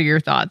what are your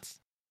thoughts?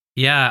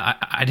 Yeah,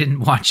 I didn't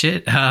watch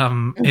it.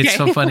 It's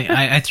so funny.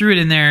 I threw it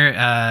in there.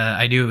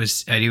 I knew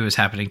it was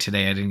happening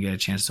today. I didn't get a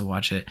chance to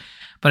watch it,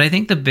 but I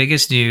think the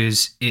biggest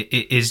news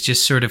is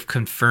just sort of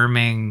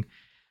confirming.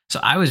 So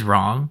I was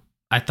wrong.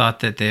 I thought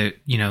that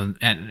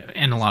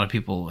and a lot of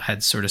people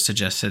had sort of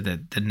suggested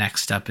that the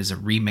next step is a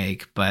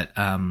remake, but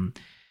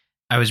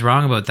I was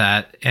wrong about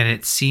that. And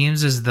it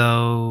seems as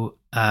though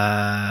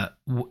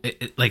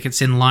like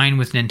it's in line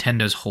with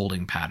Nintendo's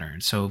holding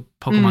pattern. So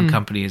Pokemon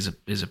Company is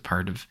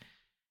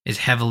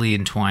heavily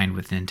entwined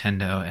with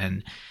Nintendo,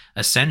 and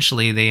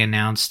essentially they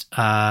announced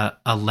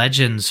a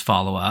Legends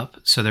follow-up.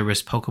 So there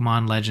was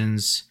Pokemon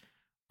Legends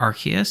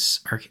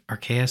Arceus.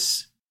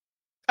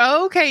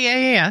 Oh,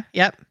 okay. Yeah.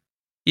 Yep.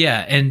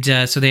 Yeah, and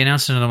so they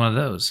announced another one of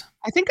those.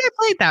 I think I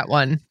played that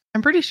one.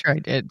 I'm pretty sure I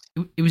did.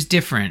 It was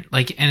different,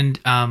 like, and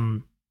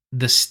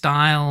the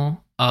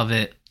style of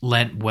it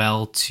lent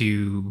well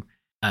to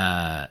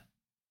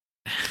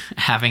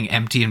having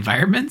empty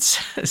environments,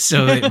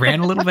 so it ran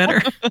a little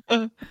better.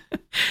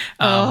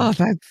 Oh,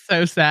 that's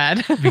so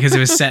sad. Because it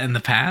was set in the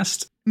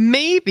past.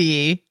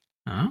 Maybe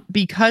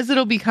because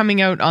it'll be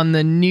coming out on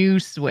the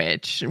new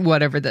Switch,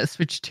 whatever, the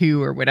Switch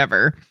 2 or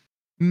whatever.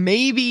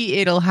 Maybe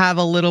it'll have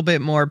a little bit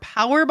more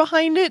power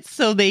behind it,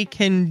 so they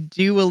can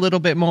do a little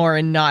bit more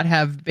and not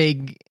have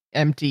big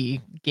empty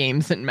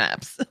games and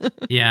maps.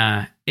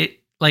 Yeah,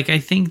 I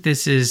think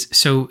this is,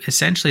 so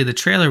essentially the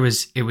trailer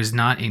was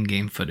not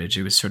in-game footage.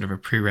 It was sort of a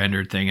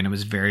pre-rendered thing, and it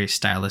was very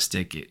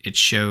stylistic. It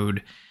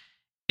showed,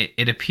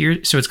 it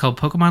appeared, so it's called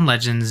Pokemon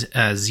Legends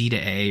Z to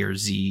A or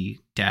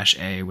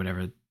Z-A,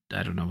 whatever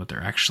I don't know what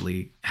they're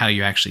actually, how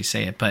you actually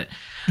say it, but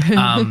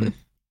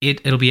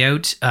it'll be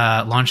out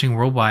launching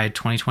worldwide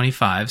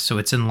 2025. So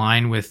it's in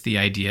line with the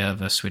idea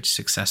of a Switch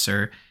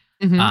successor.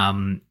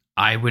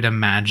 I would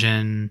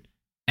imagine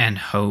and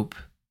hope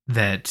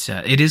that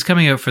it is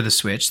coming out for the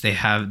Switch.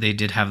 They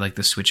did have like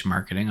the Switch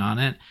marketing on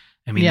it.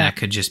 I mean, that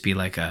could just be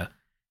like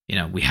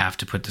we have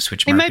to put the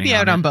Switch marketing on it. It might be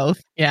out on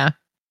both. Yeah.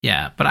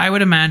 Yeah. But I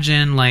would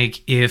imagine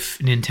like if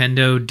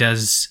Nintendo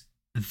does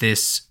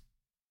this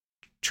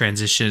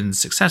transition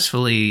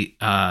successfully,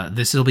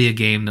 this will be a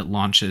game that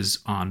launches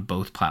on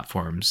both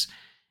platforms,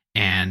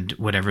 and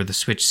whatever the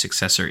Switch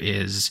successor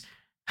is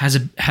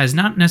has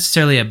not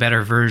necessarily a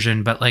better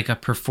version, but like a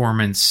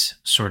performance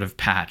sort of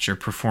patch or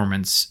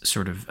performance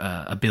sort of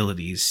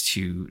abilities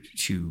to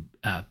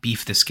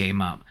beef this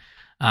game up.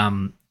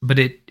 But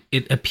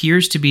it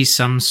appears to be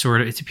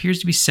it appears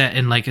to be set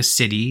in like a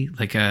city,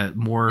 like a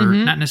more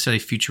not necessarily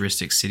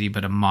futuristic city,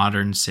 but a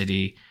modern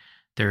city.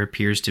 There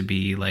appears to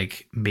be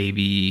like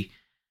maybe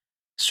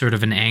sort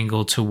of an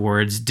angle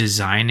towards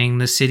designing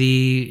the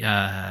city,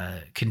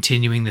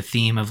 continuing the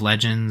theme of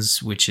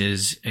Legends, which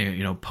is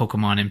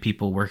Pokemon and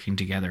people working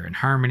together in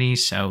harmony.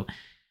 So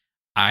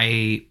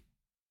I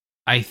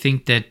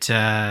think that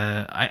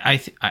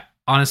I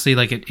honestly,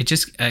 like it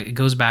just it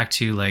goes back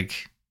to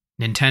like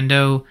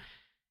Nintendo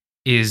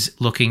is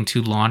looking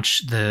to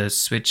launch the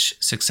Switch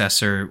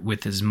successor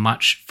with as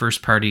much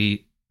first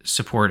party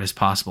support as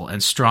possible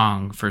and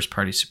strong first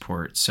party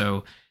support.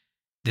 So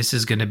this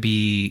is going to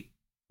be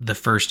the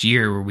first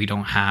year where we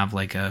don't have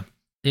like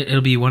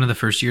it'll be one of the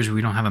first years where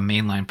we don't have a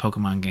mainline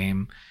Pokemon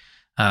game,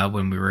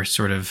 when we were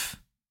sort of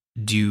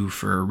due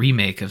for a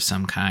remake of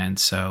some kind.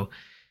 So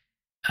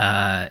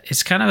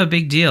it's kind of a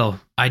big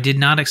deal. I did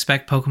not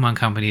expect Pokemon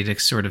Company to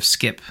sort of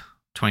skip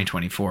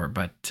 2024,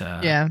 but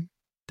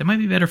they might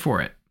be better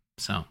for it.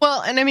 So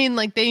well, and I mean,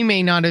 like they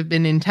may not have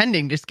been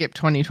intending to skip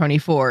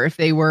 2024 if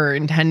they were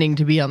intending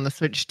to be on the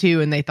Switch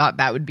too, and they thought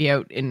that would be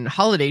out in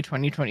holiday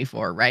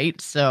 2024, right?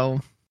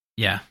 So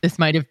yeah, this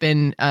might have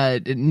been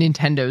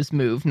Nintendo's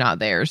move, not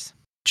theirs.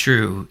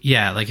 True.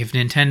 Yeah, like if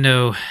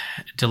Nintendo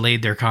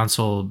delayed their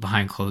console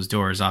behind closed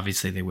doors,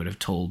 obviously they would have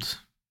told,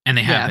 and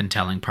they have been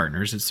telling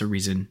partners. It's the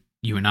reason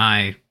you and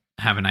I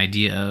have an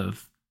idea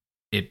of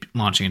it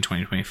launching in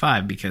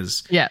 2025,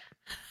 because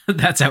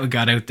that's how it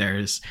got out there,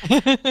 is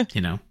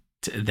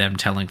them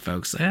telling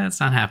folks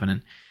it's not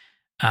happening.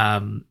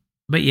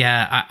 But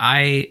yeah,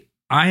 I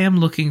am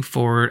looking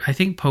forward. I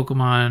think the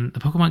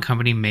Pokemon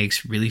Company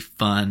makes really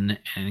fun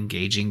and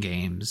engaging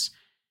games,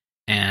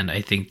 and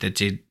I think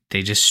that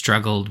they just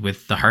struggled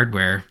with the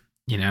hardware,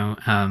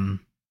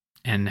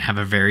 and have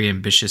a very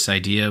ambitious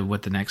idea of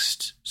what the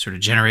next sort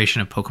of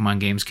generation of Pokemon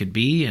games could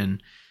be.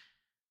 And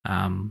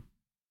I'm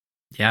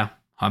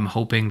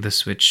hoping the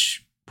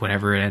Switch,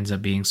 whatever it ends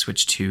up being,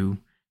 Switch 2,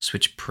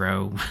 Switch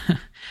Pro,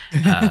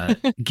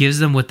 gives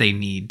them what they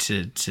need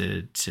to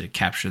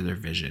capture their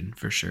vision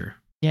for sure.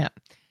 Yeah.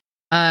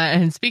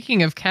 And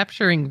speaking of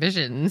capturing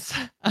visions,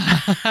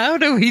 how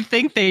do we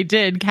think they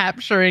did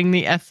capturing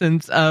the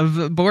essence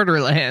of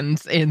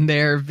Borderlands in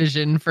their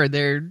vision for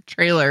their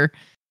trailer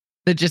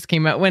that just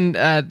came out? When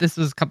this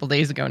was a couple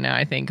days ago now,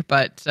 I think.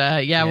 But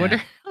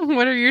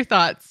what are your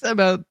thoughts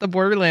about the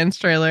Borderlands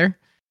trailer?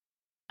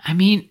 I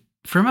mean,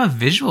 from a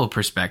visual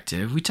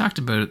perspective, we talked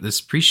about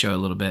this pre-show a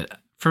little bit.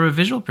 From a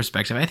visual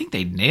perspective, I think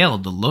they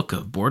nailed the look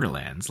of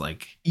Borderlands.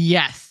 Like,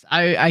 yes,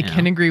 I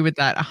can agree with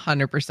that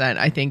 100%.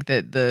 I think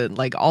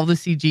that all the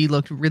CG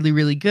looked really,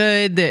 really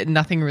good. That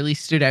nothing really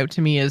stood out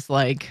to me as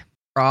like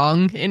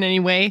wrong in any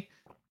way.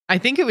 I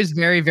think it was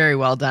very, very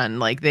well done.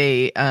 Like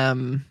they,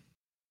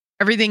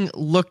 everything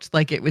looked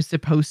like it was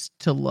supposed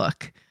to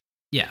look.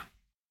 Yeah,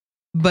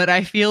 but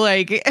I feel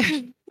like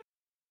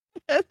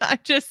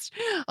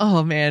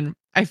oh man.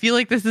 I feel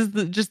like this is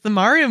just the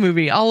Mario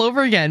movie all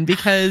over again,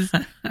 because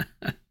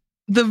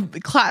the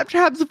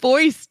Claptrap's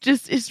voice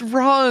just is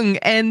wrong.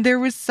 And there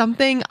was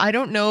something, I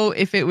don't know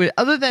if it was,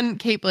 other than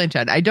Cate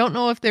Blanchett, I don't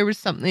know if there was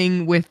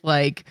something with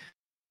like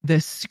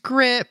the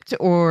script,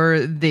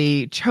 or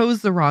they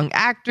chose the wrong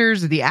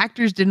actors, or the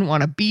actors didn't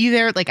want to be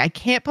there. Like, I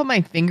can't put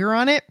my finger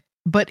on it,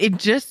 but it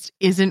just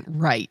isn't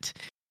right.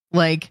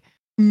 Like,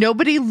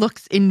 nobody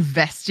looks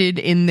invested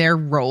in their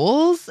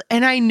roles.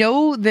 And I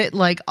know that,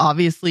 like,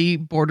 obviously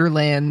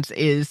Borderlands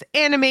is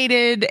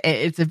animated,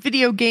 it's a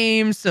video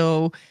game,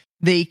 so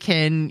they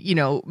can,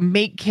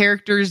 make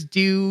characters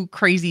do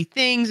crazy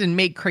things and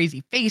make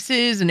crazy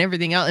faces and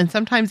everything else. And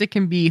sometimes it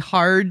can be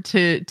hard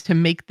to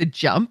make the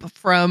jump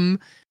from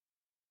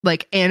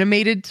like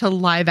animated to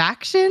live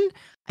action.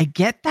 I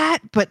get that,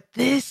 but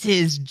this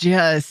is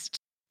just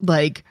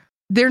like,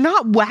 they're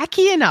not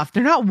wacky enough.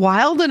 They're not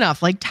wild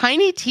enough. Like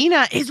Tiny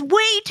Tina is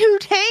way too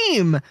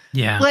tame.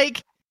 Yeah.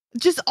 Like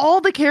just all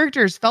the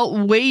characters felt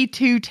way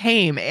too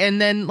tame. And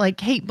then like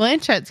Cate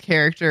Blanchett's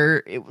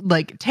character,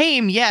 like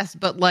tame, yes,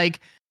 but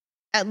like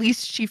at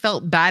least she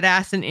felt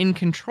badass and in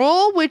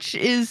control, which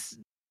is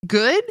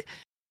good.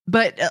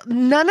 But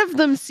none of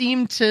them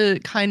seem to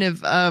kind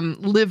of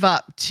live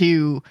up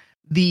to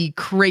the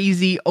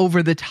crazy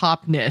over the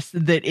topness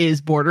that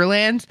is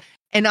Borderlands.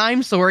 And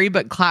I'm sorry,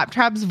 but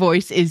Claptrap's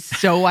voice is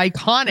so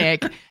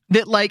iconic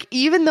that, like,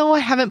 even though I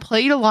haven't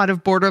played a lot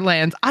of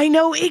Borderlands, I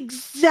know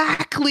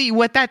exactly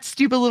what that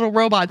stupid little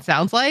robot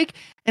sounds like.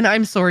 And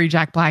I'm sorry,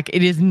 Jack Black,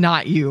 it is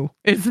not you.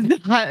 It's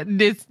not,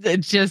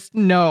 it's just,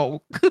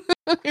 no.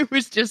 It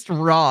was just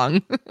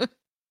wrong.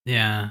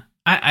 Yeah.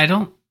 I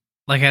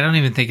don't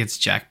even think it's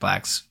Jack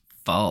Black's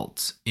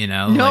fault, you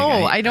know?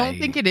 No, like, I don't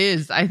think it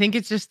is. I think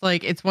it's just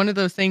like, it's one of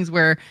those things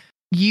where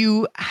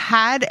you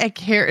had a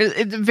character.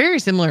 It's very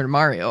similar to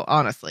Mario,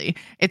 honestly.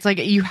 It's like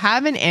you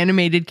have an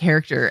animated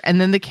character,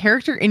 and then the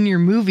character in your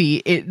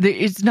movie,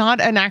 it's not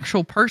an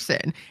actual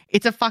person.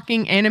 It's a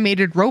fucking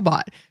animated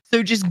robot.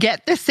 So just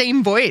get the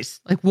same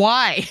voice. Like,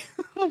 why?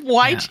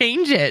 Why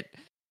change it?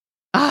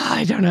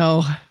 I don't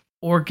know.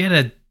 Or get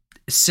a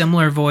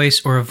similar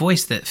voice or a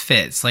voice that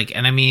fits. Like,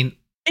 and I mean,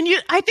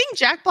 I think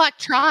Jack Black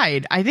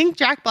tried. I think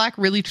Jack Black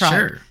really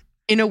tried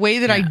in a way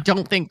that I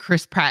don't think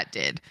Chris Pratt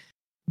did.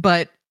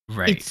 But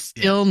it's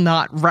still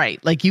not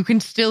right. Like, you can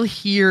still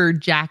hear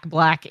Jack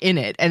Black in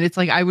it. And it's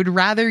like, I would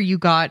rather you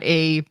got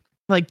a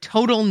like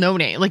total no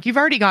name. Like, you've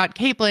already got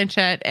Cate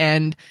Blanchett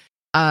and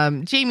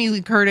Jamie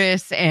Lee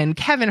Curtis and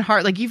Kevin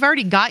Hart. Like, you've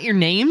already got your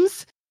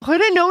names. Put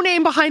a no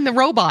name behind the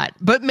robot,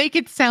 but make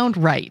it sound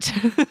right.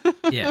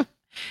 Yeah.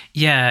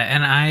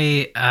 And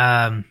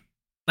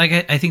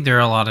I think there are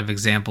a lot of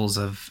examples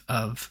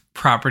of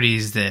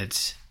properties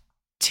that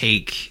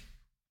take,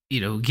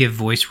 give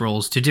voice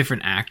roles to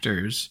different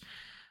actors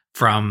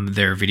from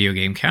their video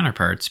game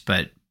counterparts,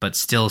 but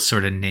still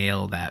sort of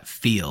nail that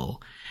feel.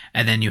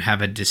 And then you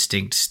have a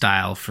distinct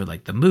style for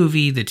like the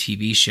movie, the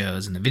TV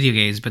shows, and the video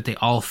games, but they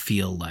all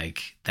feel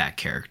like that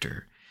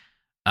character.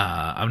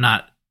 I'm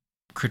not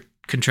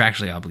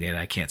contractually obligated,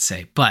 I can't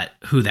say, but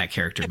who that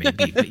character may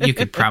be, but you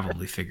could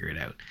probably figure it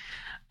out.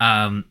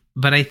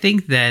 But I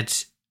think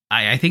that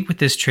I think with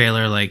this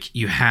trailer, like,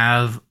 you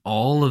have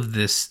all of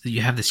this,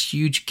 you have this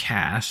huge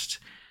cast.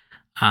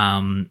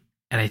 And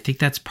I think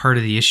that's part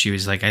of the issue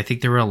is, like, I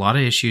think there were a lot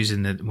of issues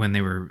when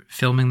they were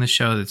filming the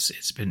show.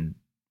 It's been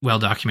well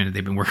documented.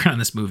 They've been working on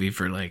this movie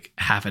for like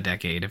half a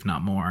decade, if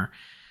not more.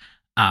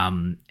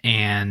 And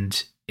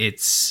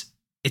it's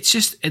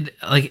just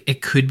like,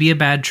 it could be a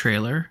bad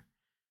trailer,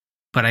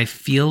 but I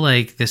feel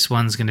like this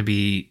one's going to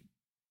be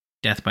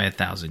death by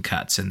 1,000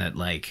 cuts, and that,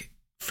 like,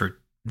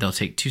 they'll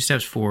take 2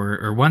 steps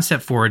forward, or 1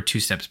 step forward,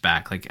 2 steps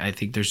back. Like, I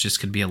think there's just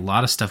going to be a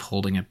lot of stuff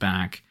holding it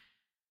back.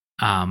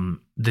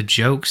 The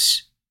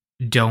jokes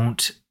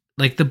don't,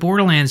 like, the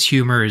Borderlands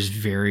humor is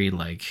very,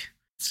 like,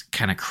 it's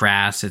kind of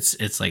crass.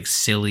 It's like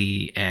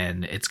silly,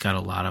 and it's got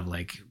a lot of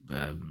like,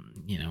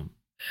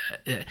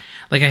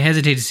 like, I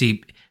hesitate to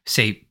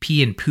say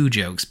pee and poo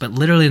jokes, but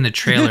literally in the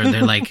trailer,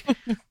 they're like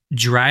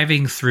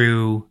driving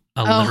through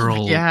a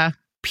literal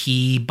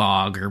pee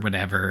bog or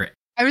whatever.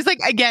 I was like,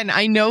 again,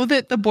 I know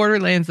that the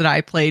Borderlands that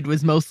I played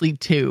was mostly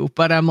 2,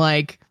 but I'm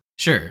like,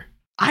 sure,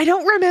 I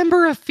don't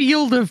remember a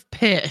field of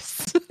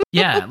piss.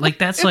 Yeah, like,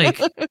 that's like,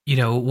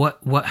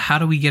 what how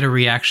do we get a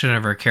reaction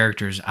of our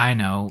characters? I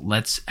know,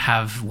 let's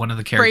have one of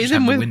the characters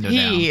have the window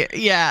pee.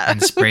 Down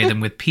and spray them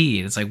with pee.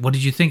 And it's like, what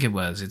did you think it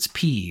was? It's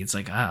pee. It's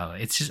like, oh,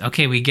 it's just,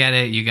 okay, we get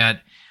it.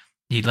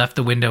 You left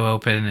the window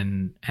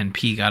open and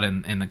pee got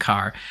in the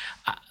car.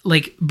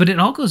 Like, but it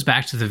all goes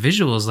back to the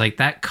visuals. Like,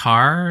 that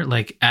car,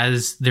 like,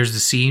 as there's a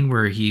scene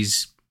where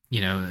he's,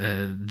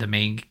 the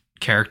main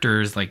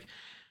character is like,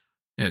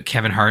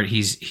 Kevin Hart,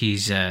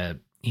 he's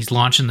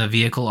launching the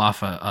vehicle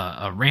off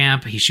a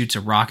ramp. He shoots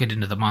a rocket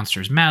into the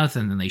monster's mouth,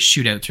 and then they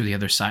shoot out through the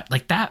other side.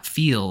 Like, that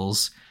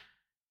feels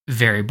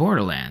very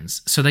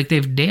Borderlands. So, like,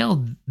 they've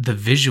nailed the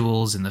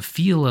visuals and the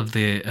feel of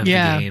the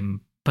game,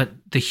 but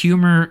the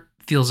humor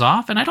feels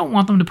off, and I don't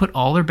want them to put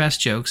all their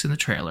best jokes in the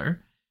trailer.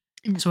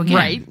 So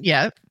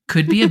again,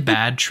 could be a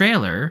bad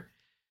trailer.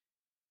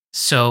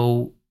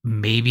 So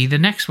maybe the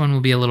next one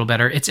will be a little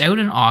better. It's out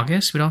in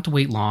August. We don't have to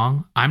wait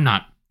long. I'm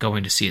not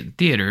going to see it in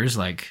theaters.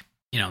 Like,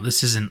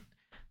 this isn't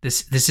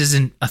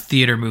a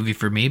theater movie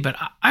for me, but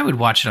I would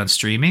watch it on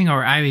streaming,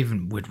 or I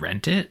even would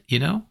rent it,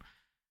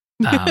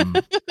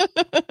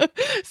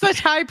 Such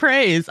high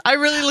praise.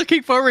 I'm really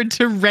looking forward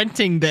to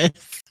renting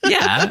this.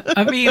 Yeah.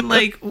 I mean,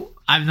 like,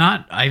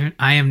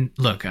 I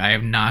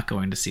am not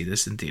going to see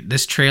this in theater.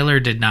 This trailer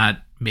did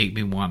not make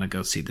me want to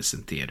go see this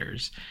in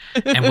theaters.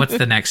 And what's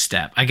the next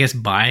step? I guess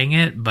buying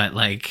it, but,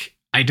 like,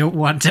 I don't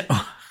want to,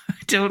 I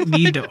don't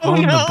need to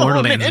own the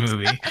Borderlands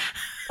movie.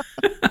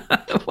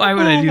 Why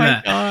would I do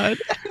that? God.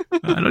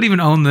 I don't even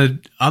own the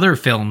other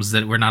films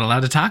that we're not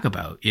allowed to talk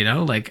about,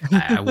 like,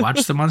 I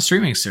watch them on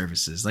streaming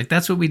services. Like,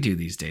 that's what we do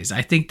these days.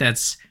 I think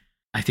that's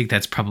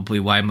probably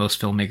why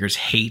most filmmakers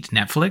hate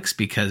Netflix,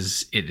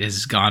 because it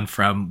has gone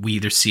from, we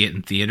either see it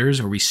in theaters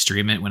or we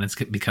stream it when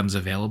it becomes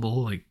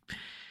available. Like,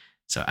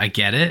 so I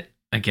get it.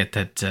 I get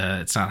that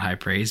it's not high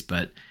praise,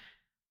 but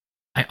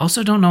I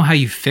also don't know how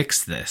you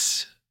fix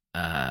this.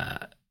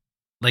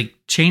 Like,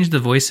 change the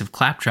voice of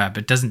Claptrap.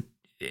 It doesn't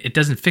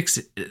fix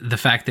the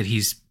fact that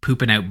he's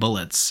pooping out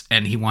bullets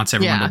and he wants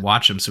everyone to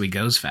watch him so he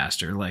goes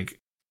faster. Like,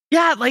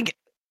 yeah, like,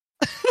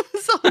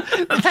 So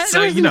that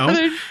So,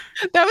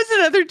 was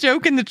another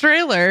joke in the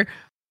trailer.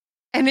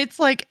 And it's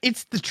like,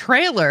 it's the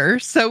trailer,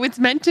 so it's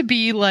meant to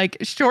be like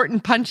short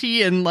and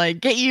punchy and like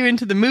get you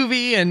into the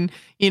movie and,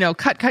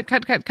 cut.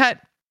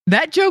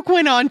 That joke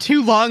went on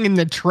too long in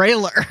the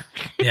trailer.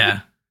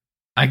 Yeah.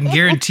 I can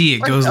guarantee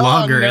it goes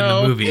longer in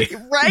the movie.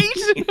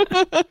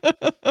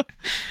 Right?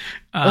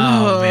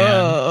 Oh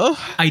man.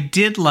 I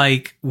did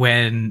like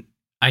when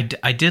I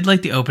did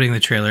like the opening of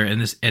the trailer,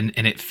 and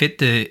it hit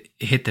the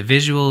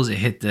visuals, it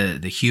hit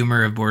the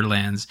humor of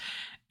Borderlands,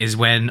 is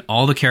when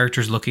all the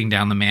characters looking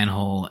down the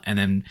manhole, and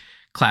then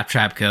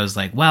Claptrap goes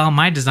like, well,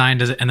 my design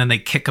does it, and then they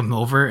kick him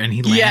over and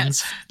he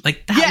lands.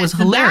 Like that was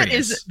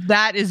hilarious.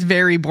 That is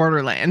very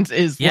Borderlands,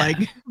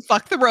 like,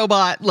 fuck the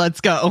robot,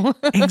 let's go.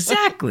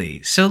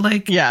 Exactly. So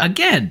like,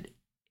 again,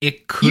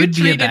 it could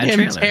be a bad trailer. You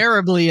treated him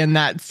terribly in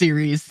that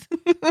series.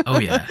 Oh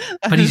yeah,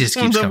 but he just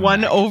keeps the coming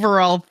one back.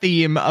 Overall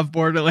theme of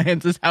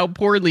Borderlands is how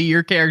poorly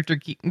your character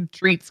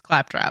treats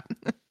Claptrap.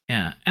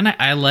 Yeah, and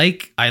I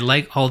like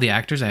all the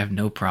actors. I have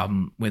no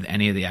problem with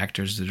any of the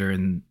actors that are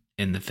in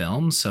the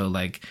film. So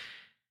like,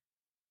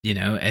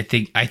 I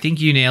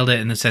think you nailed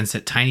it in the sense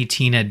that Tiny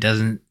Tina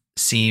doesn't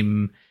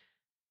seem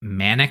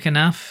manic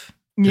enough.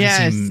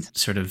 Seem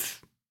sort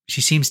of,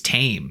 she seems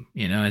tame,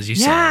 as you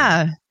said.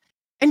 Yeah.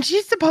 And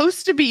she's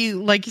supposed to be,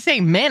 like you say,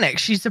 manic.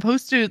 She's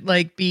supposed to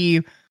like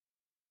be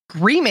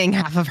screaming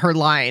half of her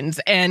lines,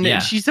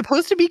 and she's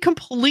supposed to be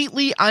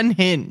completely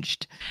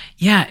unhinged.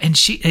 Yeah, and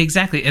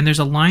exactly. And there's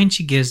a line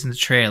she gives in the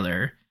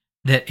trailer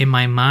that in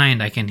my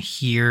mind I can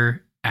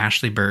hear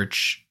Ashley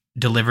Birch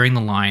delivering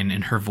the line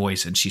in her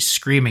voice, and she's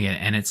screaming it,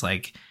 and it's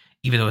like,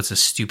 even though it's a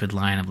stupid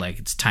line of like,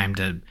 it's time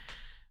to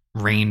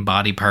rain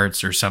body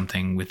parts or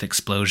something with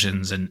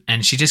explosions,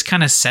 and she just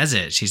kind of says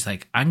it. She's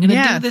like, I'm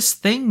gonna do this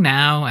thing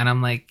now, and I'm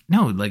like,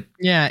 no, like,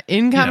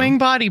 incoming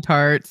body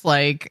parts,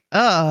 like,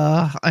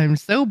 I'm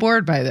so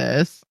bored by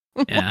this.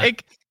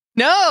 Like,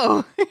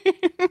 no.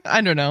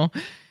 I don't know.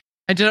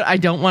 I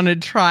don't want to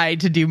try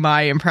to do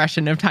my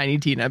impression of Tiny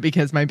Tina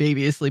because my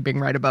baby is sleeping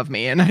right above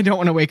me and I don't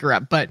want to wake her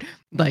up, but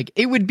like,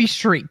 it would be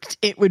shrieked,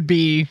 it would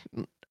be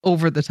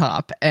over the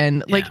top,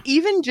 and like,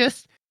 even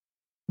just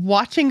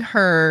watching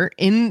her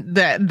in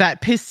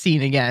that piss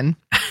scene again,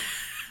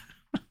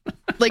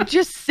 like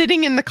just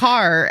sitting in the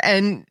car,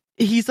 and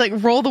he's like,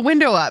 roll the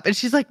window up, and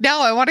she's like,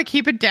 no, I want to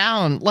keep it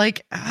down.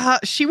 Like,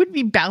 she would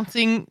be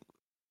bouncing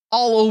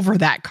all over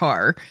that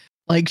car.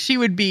 Like, she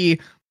would be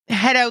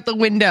head out the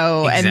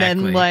window and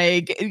then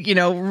like,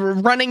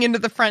 running into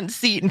the front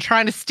seat and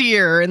trying to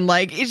steer, and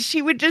like,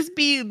 she would just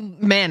be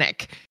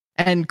manic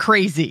and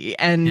crazy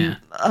and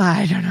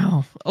I don't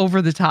know,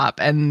 over the top.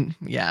 And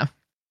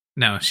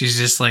no, she's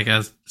just like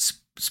a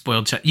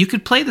spoiled child. You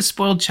could play the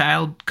spoiled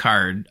child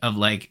card of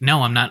like,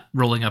 no, I'm not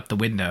rolling up the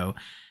window,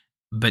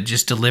 but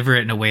just deliver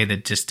it in a way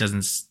that just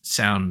doesn't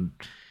sound,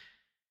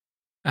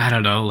 I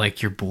don't know,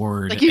 like you're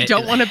bored. Like you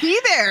don't want to be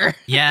there.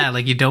 Yeah,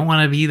 like you don't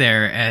want to be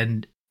there.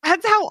 And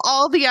that's how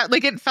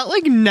it felt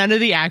like none of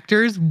the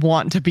actors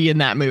want to be in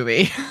that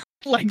movie.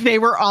 Like they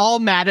were all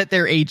mad at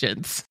their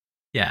agents.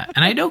 Yeah,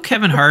 and I know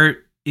Kevin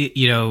Hart,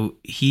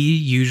 he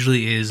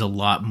usually is a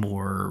lot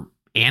more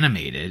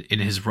animated in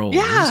his roles.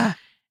 Yeah.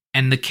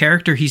 And the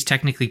character he's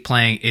technically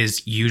playing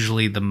is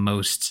usually the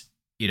most,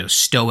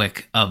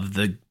 stoic of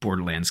the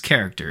Borderlands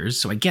characters.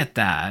 So I get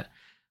that.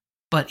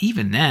 But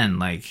even then,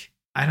 like,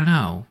 I don't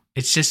know.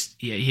 It's just,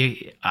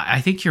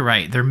 I think you're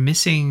right.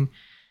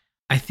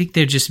 I think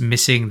they're just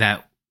missing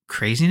that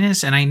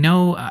craziness. And I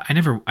know, I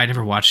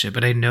never watched it,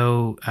 but I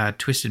know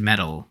Twisted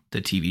Metal,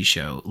 the TV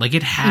show, like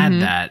it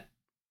had that,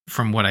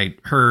 from what I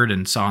heard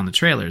and saw in the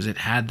trailers, it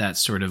had that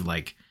sort of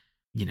like,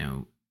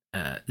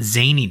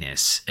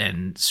 zaniness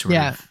and sort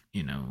of,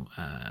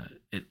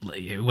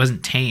 it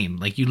wasn't tame.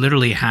 Like you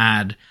literally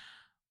had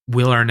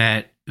Will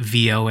Arnett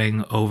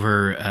VOing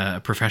over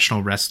a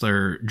professional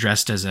wrestler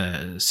dressed as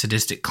a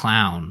sadistic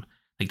clown.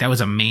 Like that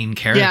was a main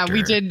character. Yeah,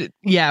 we did.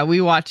 Yeah, we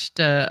watched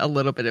a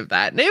little bit of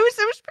that. And it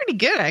was pretty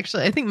good,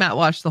 actually. I think Matt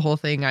watched the whole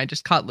thing. I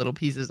just caught little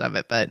pieces of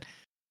it, but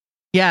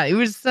yeah, it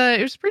was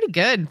pretty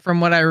good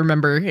from what I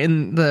remember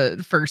in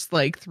the first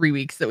like 3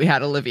 weeks that we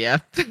had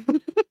Olivia.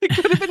 It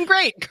could have been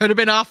great, could have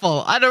been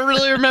awful. I don't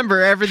really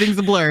remember. Everything's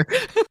a blur.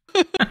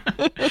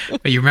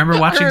 But you remember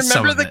watching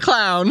some of it. I remember the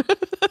clown.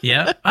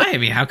 Yeah, I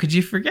mean, how could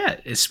you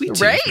forget? It's Sweet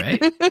Tooth,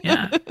 right?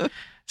 Yeah.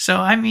 So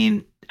I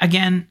mean,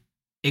 again,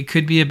 it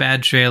could be a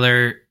bad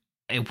trailer.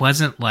 It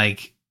wasn't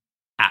like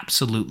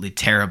absolutely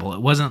terrible.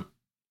 It wasn't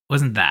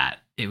that.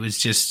 It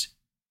was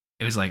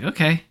like,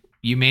 okay,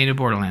 you made a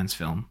Borderlands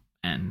film.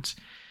 And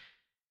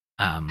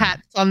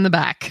hats on the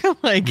back.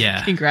 Like,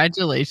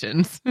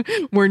 congratulations.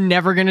 We're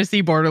never going to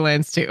see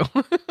Borderlands 2.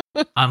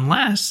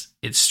 Unless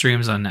it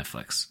streams on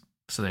Netflix.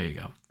 So there you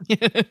go.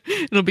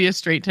 It'll be a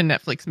straight to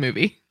Netflix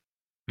movie.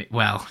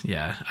 Well,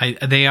 yeah.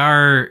 They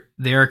are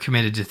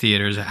committed to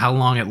theaters. How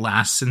long it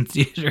lasts in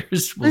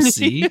theaters, we'll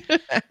see.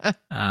 But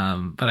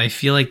I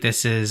feel like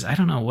this is, I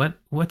don't know,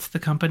 what's the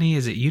company?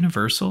 Is it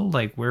Universal?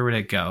 Like, where would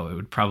it go? It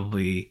would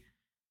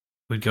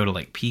go to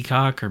like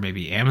Peacock or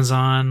maybe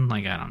Amazon.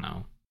 Like, I don't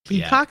know.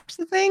 Peacock's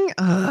the thing?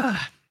 Ugh.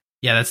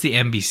 Yeah, that's the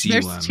NBC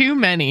There's one. too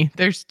many.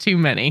 There's too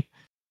many.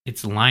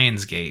 It's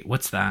Lionsgate.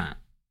 What's that?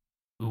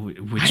 I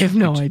have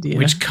no idea.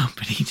 Which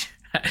company?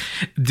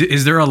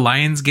 Is there a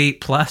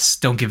Lionsgate Plus?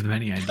 Don't give them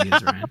any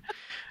ideas, Ryan.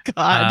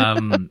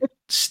 God.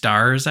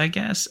 Stars, I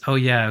guess. Oh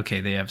yeah,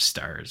 okay, they have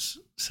Stars.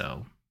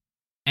 So,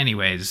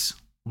 anyways,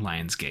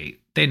 Lionsgate.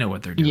 They know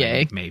what they're doing.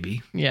 Yay.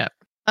 Maybe. Yeah.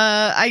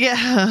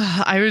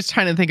 I was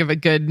trying to think of a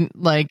good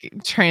like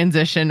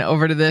transition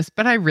over to this,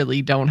 but I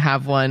really don't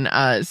have one.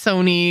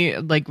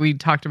 Sony, like we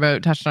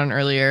touched on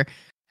earlier,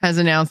 has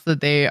announced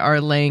that they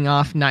are laying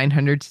off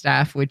 900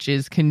 staff, which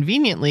is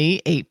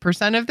conveniently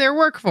 8% of their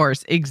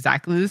workforce,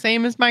 exactly the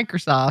same as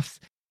Microsoft's.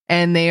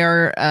 And they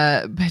are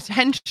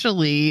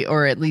potentially,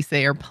 or at least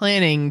they are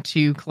planning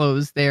to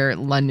close their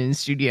London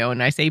studio.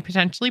 And I say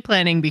potentially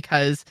planning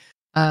because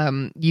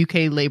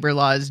UK labor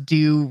laws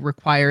do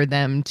require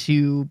them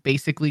to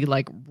basically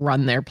like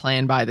run their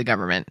plan by the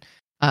government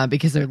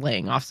because they're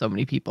laying off so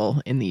many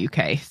people in the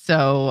UK.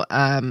 So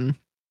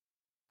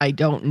I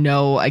don't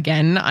know.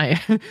 Again, I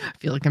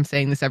feel like I'm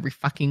saying this every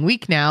fucking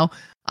week now.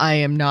 I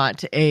am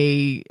not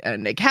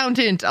an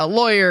accountant, a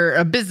lawyer,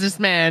 a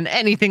businessman,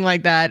 anything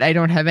like that. I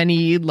don't have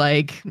any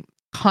like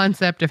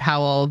concept of how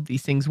all of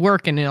these things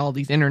work and in all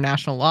these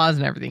international laws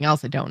and everything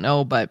else. I don't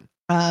know, but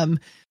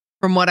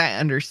from what I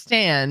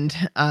understand,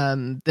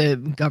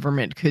 the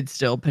government could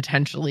still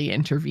potentially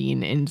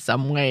intervene in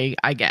some way,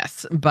 I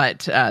guess.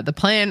 But the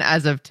plan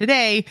as of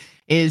today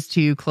is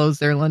to close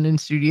their London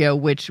studio,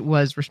 which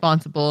was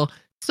responsible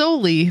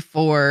solely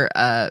for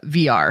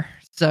VR.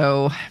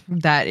 So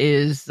that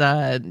is,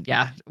 kind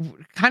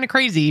of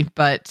crazy.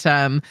 But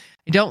I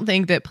don't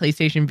think that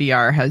PlayStation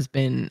VR has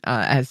been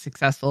as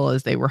successful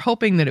as they were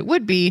hoping that it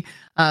would be.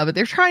 But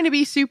they're trying to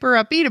be super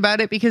upbeat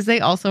about it because they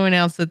also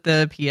announced that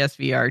the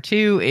PSVR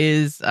 2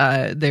 is,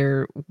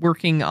 they're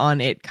working on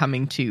it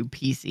coming to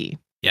PC.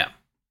 Yeah.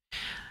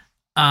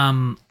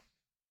 And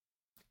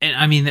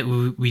I mean that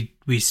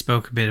we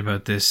spoke a bit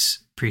about this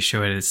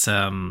pre-show. It's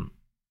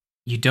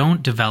you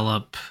don't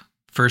develop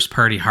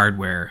first-party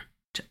hardware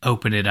to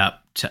open it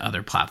up to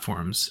other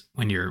platforms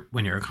when you're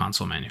a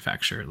console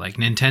manufacturer. Like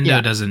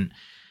Nintendo doesn't,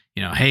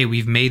 hey,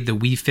 we've made the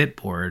Wii Fit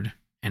board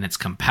and it's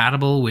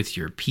compatible with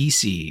your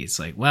PC. It's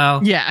like,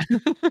 well, yeah.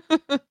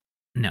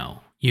 No.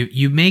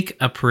 You make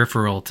a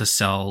peripheral to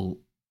sell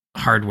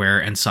hardware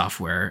and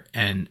software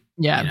and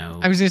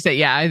I was gonna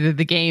say, either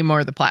the game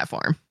or the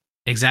platform.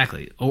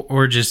 Exactly.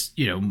 Or just,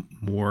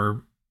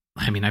 more.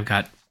 I mean, I've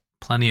got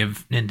plenty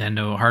of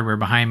Nintendo hardware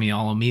behind me,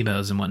 all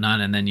amiibos and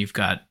whatnot, and then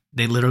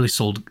they literally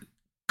sold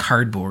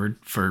cardboard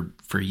for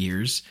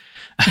years.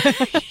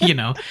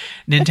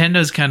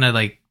 Nintendo's kind of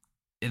like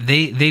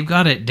they've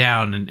got it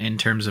down in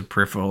terms of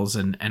peripherals,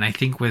 and I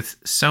think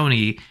with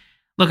Sony,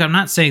 look, I'm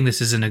not saying this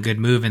isn't a good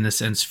move in the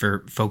sense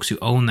for folks who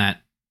own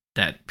that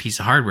piece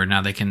of hardware.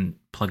 Now they can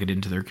plug it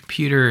into their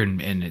computer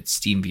and it's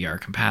Steam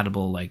VR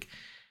compatible. Like,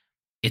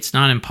 it's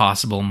not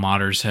impossible.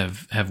 Modders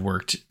have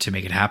worked to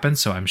make it happen,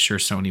 so I'm sure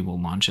Sony will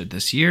launch it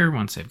this year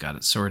once they've got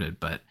it sorted.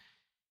 But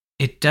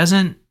it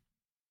doesn't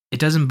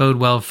bode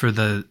well for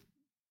the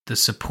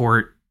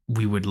support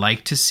we would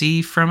like to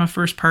see from a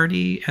first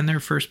party and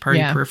their first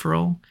party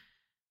peripheral.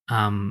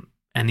 And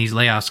these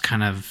layoffs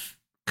kind of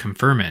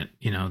confirm it,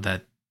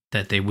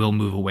 that they will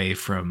move away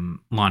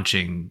from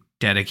launching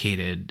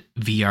dedicated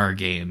VR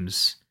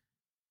games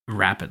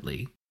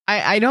rapidly.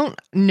 I don't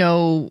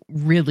know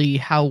really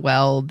how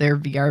well their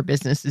VR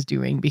business is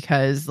doing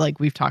because,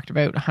 like we've talked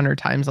about 100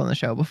 times on the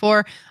show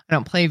before, I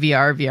don't play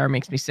VR. VR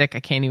makes me sick.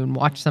 I can't even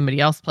watch somebody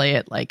else play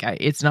it. Like,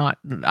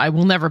 I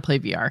will never play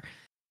VR.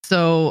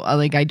 So,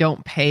 I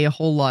don't pay a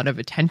whole lot of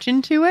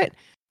attention to it.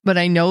 But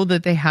I know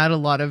that they had a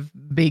lot of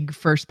big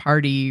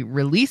first-party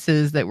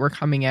releases that were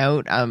coming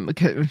out.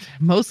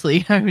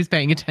 Mostly, I was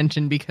paying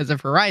attention because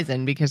of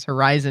Horizon, because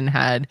Horizon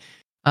had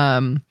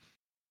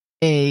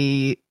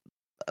a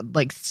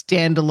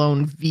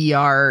standalone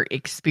VR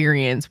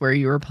experience where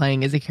you were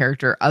playing as a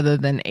character other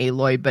than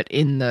Aloy, but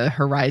in the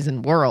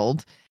Horizon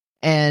world.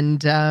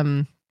 And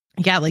I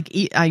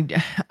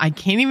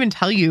can't even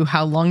tell you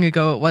how long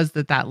ago it was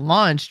that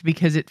launched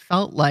because it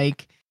felt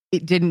like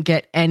it didn't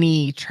get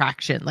any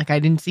traction. Like, I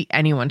didn't see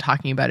anyone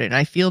talking about it. And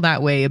I feel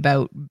that way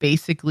about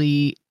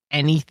basically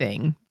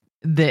anything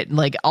that,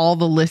 like, all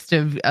the list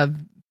of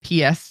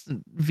PS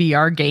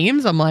VR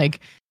games. I'm like,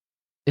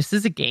 this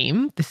is a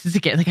game. This is a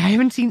game. Like, I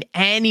haven't seen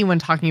anyone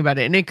talking about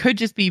it. And it could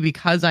just be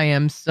because I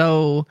am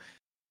so,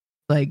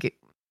 like,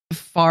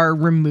 far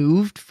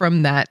removed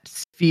from that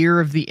sphere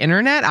of the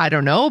internet. I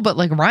don't know. But,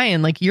 like,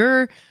 Ryan, like,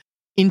 you're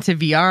into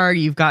VR.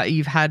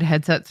 You've had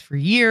headsets for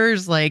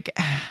years. Like,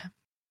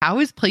 how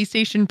is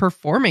PlayStation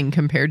performing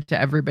compared to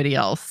everybody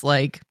else?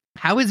 Like,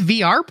 how is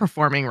VR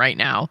performing right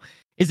now?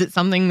 Is it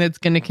something that's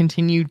going to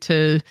continue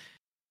to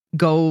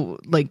go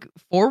like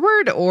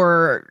forward,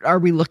 or are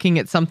we looking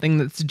at something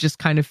that's just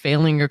kind of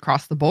failing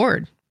across the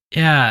board?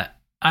 Yeah.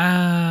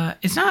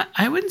 It's not,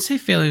 I wouldn't say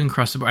failing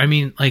across the board. I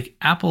mean, like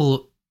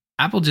Apple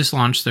just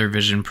launched their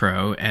Vision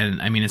Pro,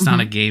 and I mean, it's not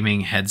a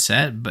gaming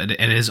headset, but it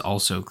is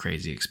also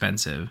crazy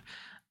expensive.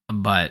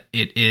 but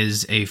it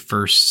is a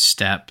first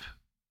step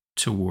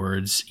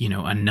towards,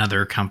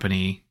 another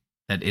company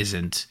that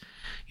isn't,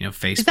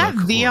 Facebook. Is that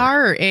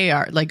VR or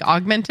AR, like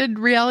augmented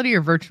reality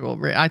or virtual?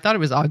 I thought it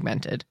was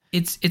augmented.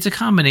 It's a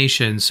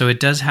combination. So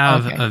it does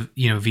have Okay.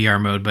 a VR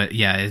mode, but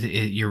yeah,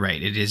 you're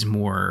right. It is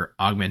more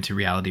augmented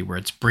reality where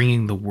it's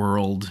bringing the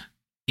world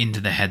into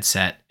the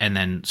headset and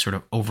then sort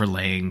of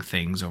overlaying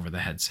things over the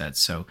headset.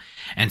 So,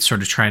 and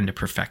sort of trying to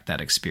perfect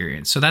that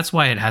experience. So that's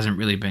why it hasn't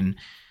really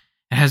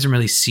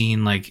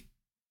seen like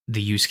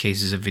the use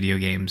cases of video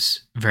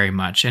games very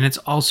much. And it's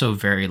also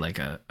very like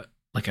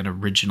an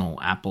original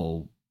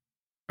Apple,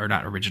 or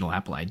not original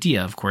Apple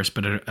idea, of course,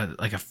 but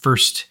like a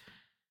first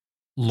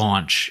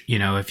launch.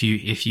 If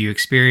you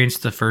experience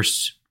the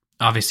first,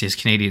 obviously as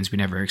Canadians, we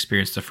never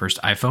experienced the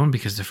first iPhone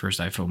because the first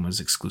iPhone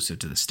was exclusive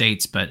to the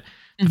States, but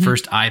the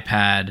first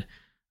iPad,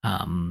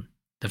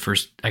 the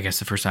first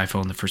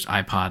iPhone, the first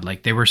iPod,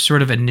 like they were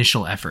sort of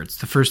initial efforts.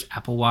 The first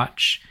Apple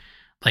Watch,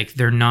 like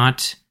they're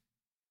not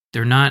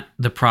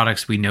the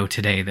products we know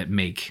today that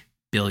make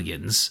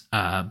billions,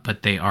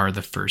 but they are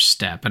the first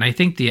step. And I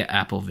think the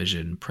Apple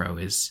Vision Pro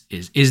is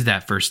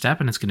that first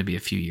step, and it's going to be a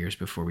few years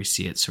before we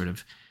see it sort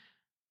of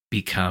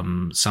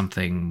become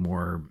something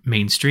more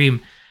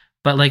mainstream.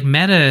 But like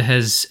Meta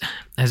has,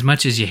 as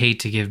much as you hate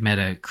to give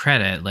Meta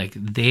credit, like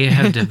they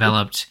have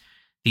developed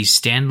these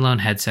standalone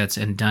headsets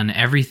and done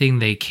everything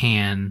they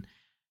can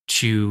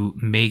to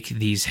make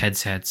these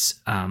headsets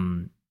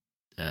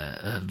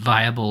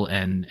viable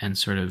and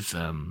sort of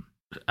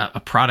a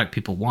product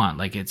people want.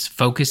 Like its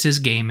focus is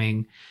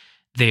gaming.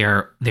 They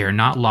are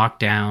not locked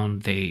down.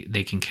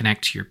 They can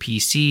connect to your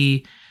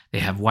PC. They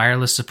have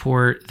wireless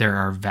support. There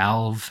are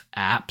Valve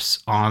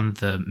apps on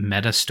the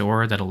Meta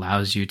store that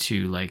allows you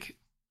to like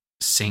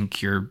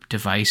sync your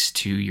device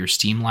to your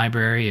Steam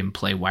library and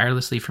play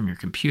wirelessly from your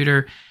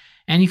computer.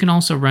 And you can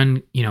also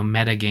run,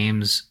 Meta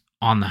games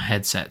on the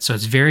headset. So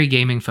it's very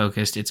gaming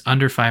focused. It's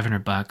under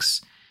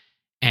 $500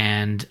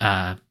 and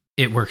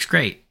it works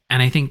great.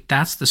 And I think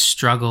that's the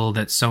struggle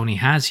that Sony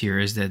has here,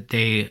 is that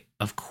they,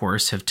 of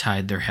course, have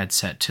tied their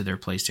headset to their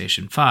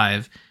PlayStation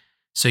 5.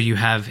 So you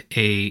have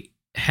a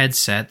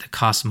headset that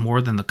costs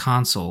more than the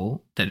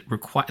console that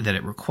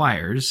it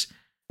requires.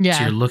 Yeah.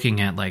 So you're looking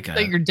at like so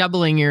you're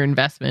doubling your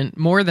investment,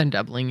 more than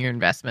doubling your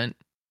investment.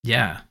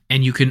 Yeah.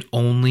 And you can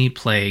only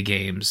play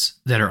games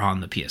that are on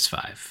the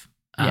PS5.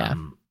 Yeah.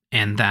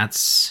 And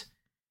that's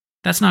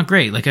not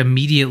great. Like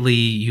immediately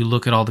you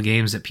look at all the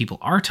games that people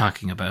are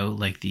talking about,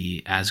 like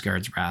the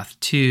Asgard's Wrath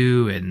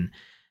 2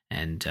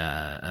 and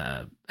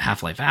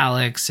Half-Life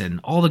Alyx and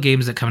all the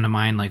games that come to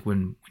mind. Like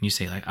when you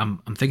say like,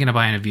 I'm thinking of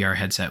buying a VR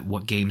headset,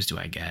 what games do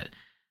I get?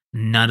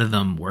 None of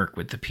them work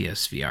with the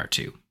PSVR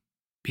 2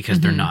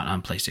 because they're not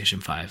on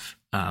PlayStation 5.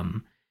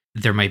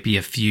 There might be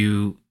a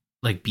few,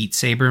 like Beat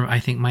Saber, I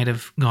think might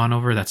have gone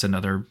over. That's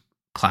another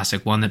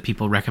classic one that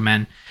people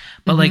recommend.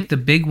 But like the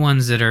big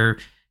ones that are,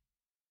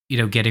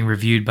 getting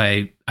reviewed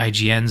by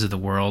IGNs of the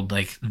world,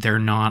 like they're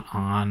not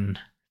on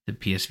the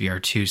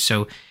PSVR 2.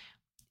 So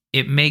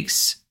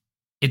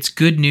it's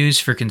good news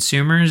for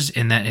consumers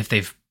in that if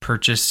they've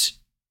purchased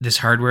this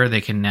hardware,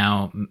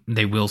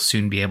 they will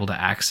soon be able to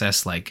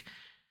access like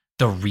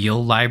the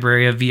real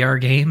library of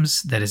VR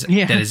games that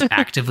is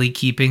actively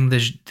keeping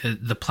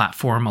the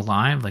platform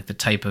alive, like the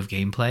type of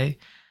gameplay.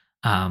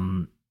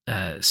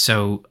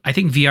 So I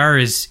think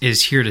VR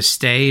is here to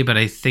stay, but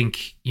I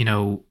think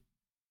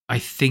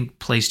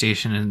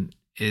PlayStation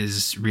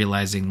is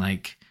realizing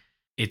like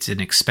it's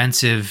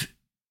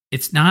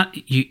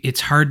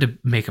hard to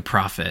make a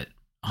profit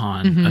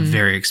on a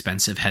very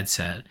expensive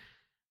headset.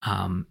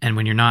 And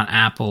when you're not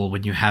Apple,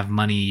 when you have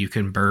money you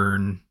can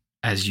burn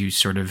as you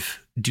sort of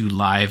do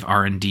live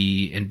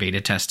R&D and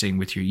beta testing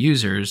with your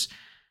users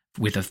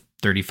with a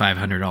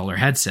 $3,500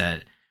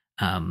 headset,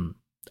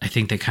 I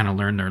think they kind of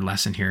learned their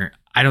lesson here.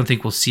 I don't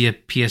think we'll see a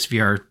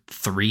PSVR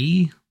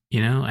 3.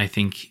 I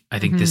think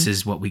this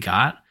is what we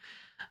got.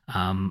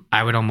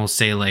 I would almost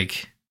say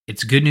like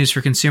it's good news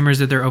for consumers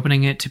that they're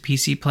opening it to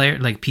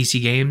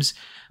PC games,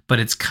 but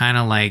it's kind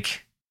of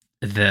like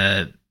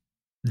the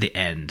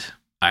end,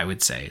 I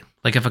would say.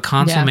 Like if a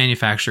console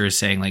manufacturer is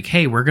saying like,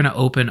 hey, we're going to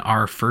open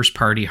our first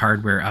party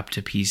hardware up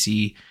to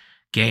PC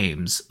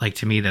games, like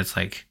to me, that's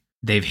like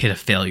they've hit a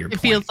failure point. It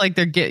feels like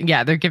they're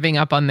giving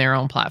up on their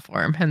own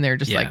platform and they're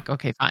just like,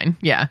 okay, fine.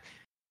 Yeah.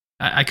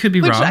 I could be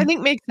Which wrong. I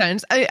think makes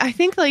sense. I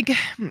think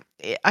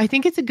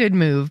it's a good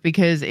move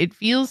because it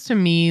feels to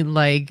me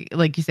like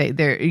you say,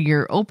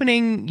 you're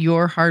opening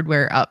your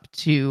hardware up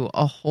to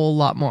a whole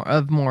lot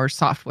more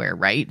software,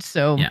 right?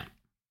 So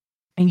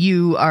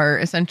you are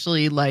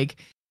essentially like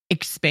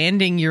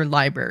expanding your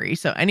library.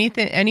 So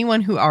anyone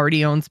who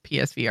already owns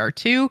PSVR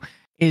 2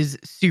 is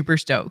super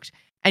stoked.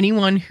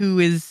 Anyone who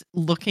is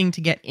looking to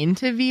get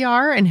into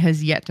VR and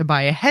has yet to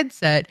buy a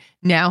headset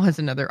now has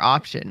another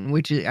option,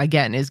 which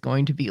again is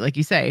going to be, like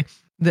you say,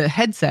 the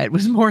headset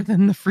was more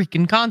than the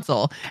freaking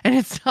console. And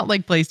it's not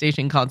like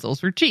PlayStation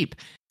consoles were cheap.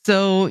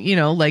 So,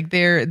 like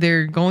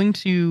they're going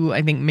to,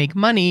 I think, make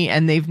money,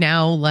 and they've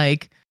now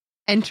like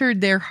entered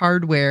their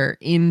hardware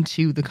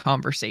into the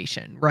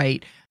conversation,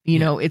 right? You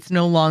know, it's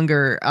no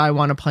longer I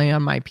want to play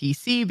on my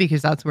PC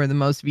because that's where the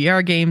most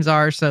VR games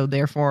are. So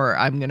therefore,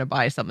 I'm going to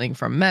buy something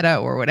from Meta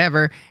or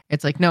whatever.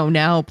 It's like, no,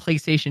 now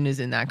PlayStation is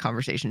in that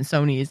conversation.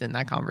 Sony is in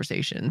that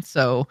conversation.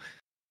 So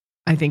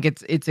I think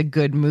it's a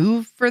good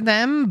move for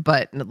them,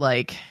 but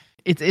like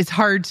it's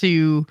hard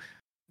to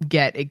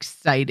get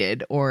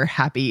excited or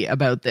happy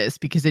about this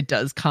because it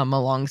does come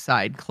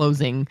alongside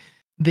closing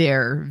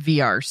their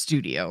VR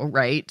studio,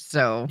 right?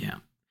 So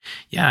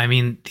yeah. I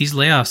mean, these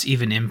layoffs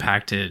even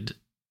impacted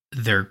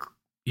their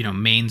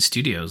main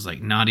studios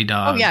like Naughty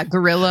Dog. Oh yeah,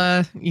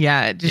 Gorilla,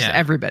 just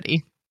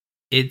everybody.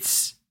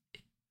 It's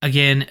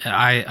again,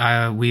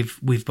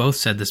 we've both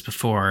said this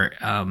before.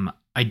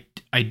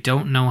 I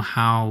don't know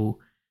how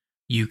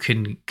you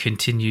can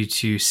continue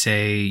to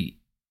say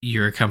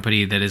you're a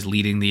company that is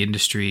leading the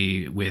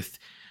industry with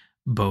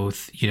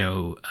both,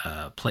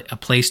 a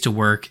place to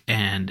work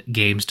and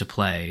games to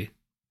play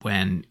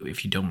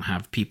if you don't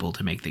have people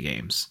to make the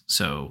games.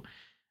 So,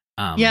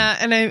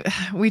 and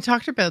we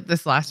talked about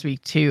this last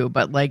week too,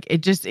 but like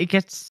it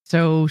gets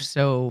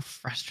so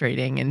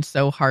frustrating and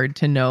so hard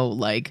to know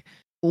like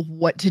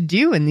what to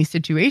do in these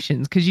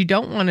situations because you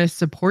don't want to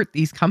support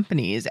these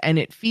companies, and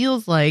it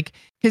feels like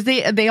because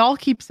they all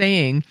keep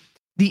saying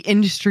the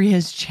industry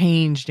has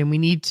changed and we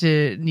need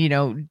to,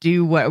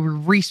 do what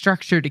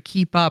restructure to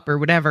keep up or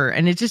whatever.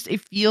 And it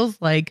feels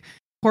like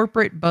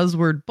corporate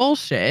buzzword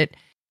bullshit.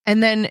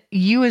 And then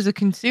you as a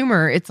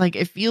consumer, it's like,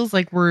 it feels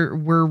like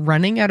we're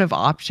running out of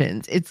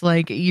options. It's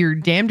like you're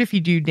damned if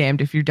you do,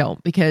 damned if you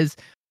don't, because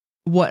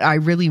what I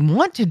really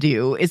want to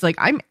do is like,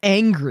 I'm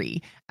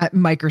angry at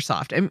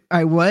Microsoft.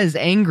 I was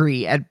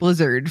angry at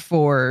Blizzard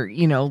for,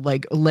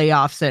 like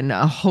layoffs and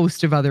a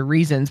host of other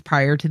reasons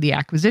prior to the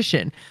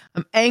acquisition.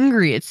 I'm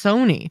angry at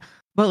Sony,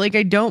 but like,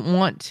 I don't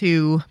want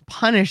to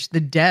punish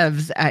the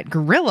devs at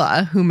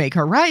Gorilla who make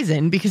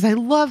Horizon because I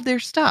love their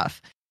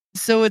stuff.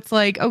 So it's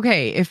like,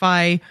 okay, if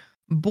I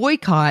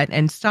boycott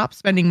and stop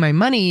spending my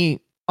money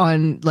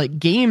on like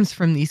games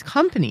from these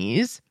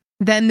companies,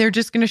 then they're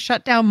just going to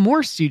shut down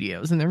more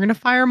studios and they're going to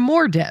fire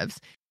more devs.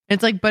 And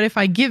it's like, but if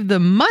I give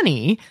them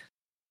money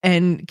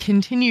and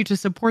continue to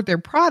support their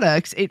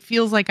products, it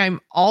feels like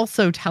I'm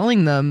also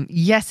telling them,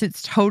 yes,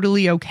 it's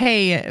totally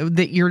okay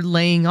that you're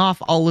laying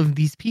off all of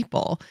these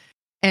people.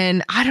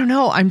 And I don't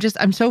know,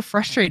 I'm so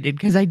frustrated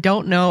because I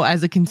don't know,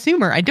 as a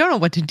consumer, I don't know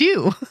what to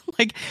do.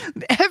 Like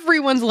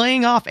everyone's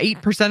laying off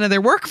 8% of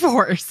their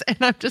workforce. And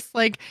I'm just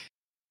like,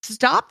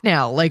 stop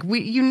now. Like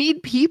you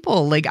need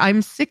people. Like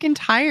I'm sick and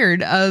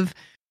tired of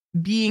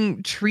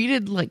being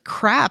treated like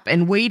crap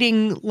and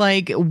waiting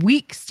like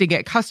weeks to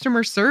get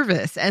customer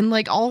service and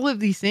like all of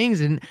these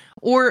things,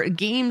 or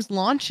games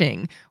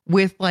launching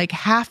with like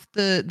half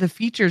the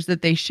features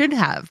that they should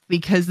have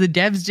because the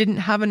devs didn't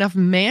have enough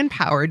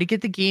manpower to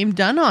get the game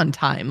done on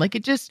time. Like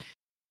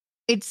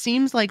it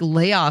seems like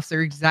layoffs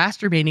are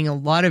exacerbating a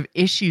lot of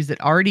issues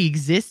that already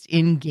exist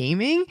in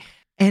gaming.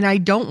 And I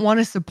don't want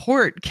to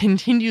support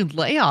continued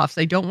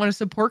layoffs. I don't want to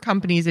support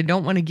companies. I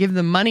don't want to give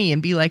them money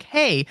and be like,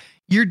 hey,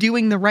 you're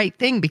doing the right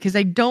thing, because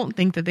I don't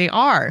think that they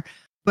are.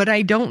 But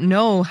I don't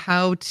know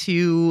how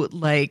to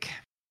I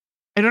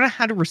don't know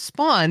how to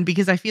respond,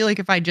 because I feel like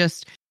if I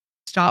just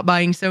stop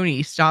buying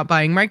Sony, stop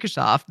buying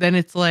Microsoft, then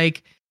it's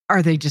like,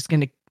 are they just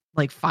going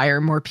to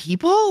fire more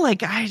people?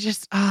 Like, I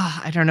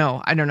don't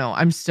know.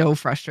 I'm so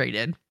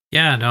frustrated.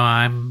 Yeah, no,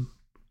 I'm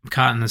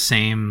caught in the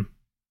same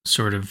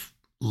sort of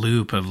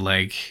loop of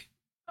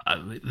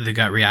the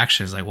gut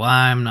reaction is like, well,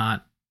 I'm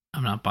not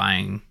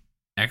buying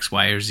X,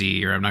 Y, or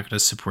Z, or I'm not going to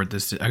support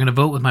this. I'm going to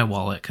vote with my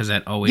wallet, because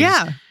that always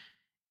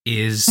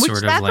is sort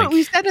of that's what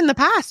we said in the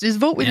past, is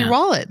vote with your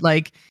wallet.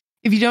 Like,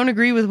 if you don't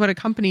agree with what a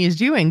company is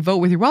doing, vote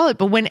with your wallet.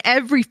 But when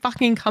every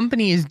fucking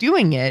company is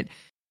doing it,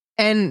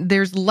 and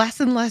there's less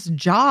and less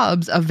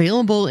jobs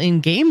available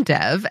in game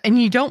dev,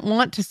 and you don't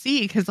want to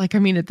see, because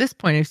at this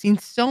point, I've seen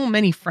so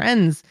many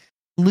friends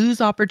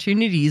lose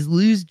opportunities,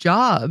 lose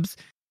jobs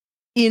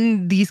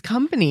in these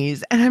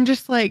companies. And I'm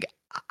just like,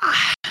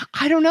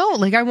 I don't know.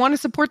 Like, I want to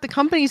support the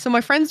companies so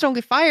my friends don't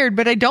get fired,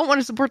 but I don't want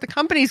to support the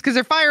companies because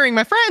they're firing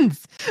my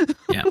friends.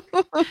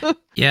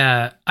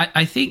 Yeah.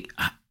 I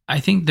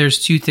think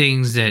there's two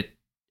things that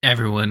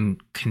everyone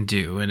can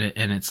do, and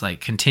it's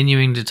like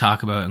continuing to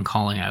talk about and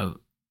calling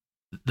out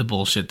the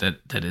bullshit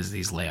that is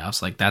these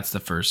layoffs. Like, that's the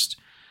first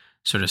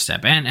sort of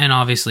step, and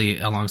obviously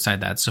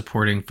alongside that,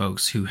 supporting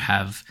folks who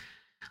have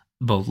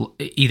both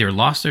either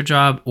lost their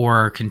job or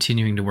are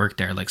continuing to work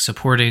there, like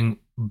supporting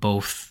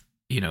both,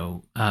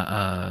 both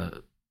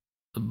of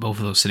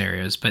those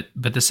scenarios. But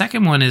the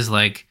second one is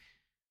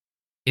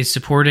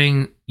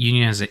supporting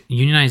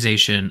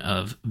unionization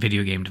of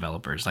video game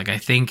developers. Like, I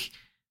think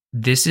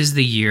this is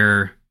the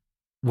year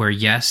where,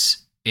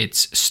 yes,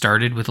 it's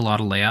started with a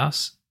lot of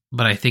layoffs,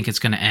 but I think it's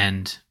going to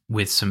end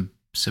with some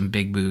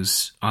big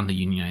moves on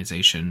the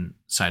unionization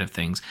side of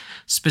things,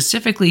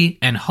 specifically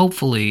and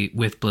hopefully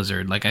with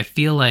Blizzard. Like, I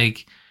feel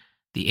like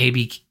the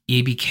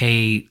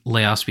ABK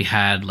layoffs we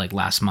had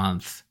last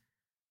month,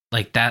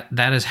 that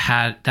has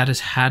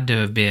had to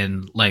have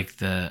been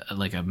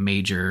a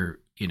major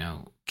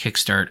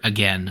kickstart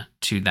again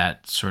to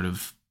that sort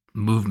of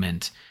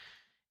movement.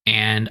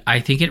 And I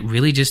think it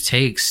really just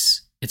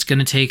it's going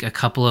to take a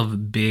couple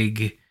of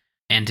big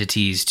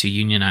entities to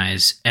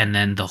unionize, and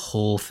then the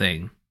whole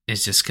thing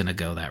is just going to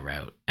go that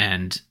route.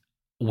 And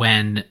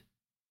when,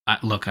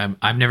 look,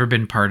 I've never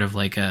been part of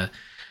like a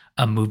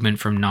movement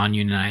from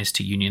non-unionized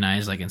to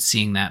unionized, like, and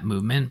seeing that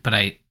movement, but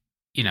I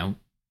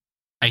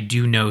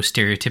do know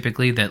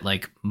stereotypically that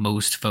like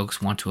most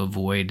folks want to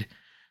avoid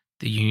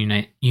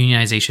the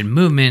unionization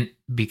movement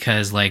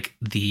because like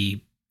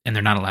and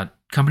they're not allowed,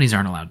 companies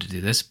aren't allowed to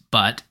do this,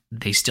 but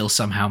they still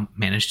somehow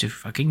manage to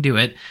fucking do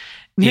it,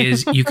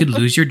 is you could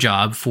lose your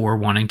job for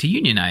wanting to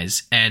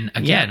unionize. And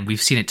again,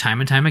 we've seen it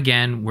time and time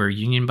again where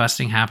union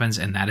busting happens,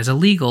 and that is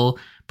illegal,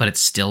 but it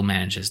still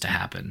manages to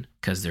happen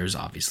because there's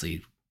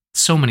obviously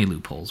so many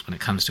loopholes when it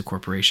comes to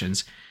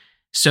corporations.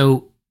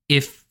 So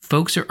if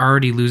folks are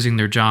already losing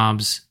their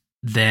jobs,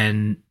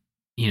 then,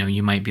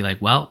 you might be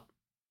like, well,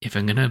 if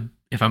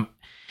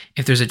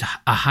there's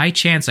a high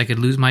chance I could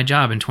lose my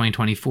job in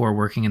 2024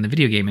 working in the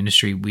video game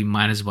industry, we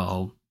might as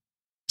well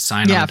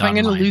sign on the dotted line. Yeah, if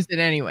I'm going to lose it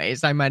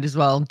anyways, I might as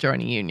well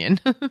join a union.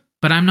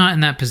 But I'm not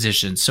in that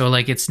position. So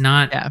like, it's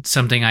not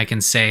something I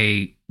can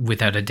say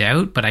without a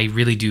doubt, but I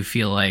really do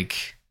feel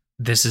like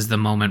this is the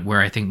moment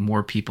where I think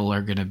more people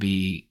are going to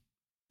be,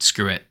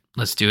 screw it,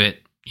 let's do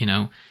it,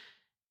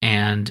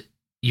 and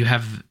you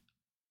have,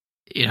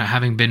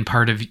 having been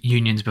part of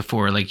unions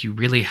before, like you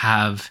really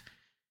have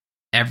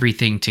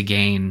everything to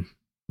gain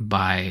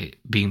by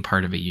being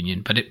part of a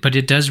union, but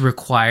it does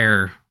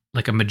require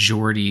like a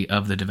majority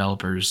of the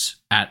developers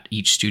at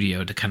each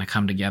studio to kind of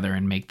come together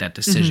and make that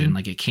decision. Mm-hmm.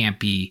 Like it can't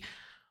be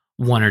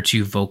one or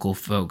two vocal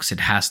folks. It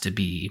has to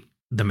be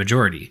the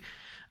majority,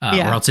 or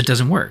else it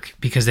doesn't work,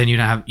 because then you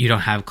don't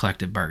have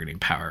collective bargaining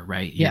power,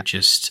 right? You're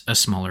just a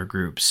smaller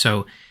group.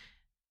 So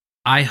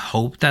I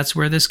hope that's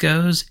where this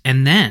goes.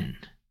 And then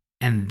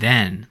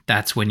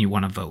that's when you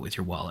want to vote with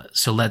your wallet.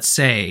 So let's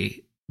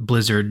say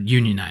Blizzard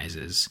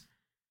unionizes,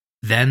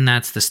 then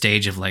that's the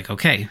stage of like,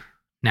 okay,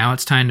 now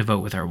it's time to vote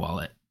with our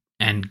wallet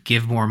and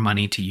give more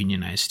money to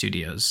unionized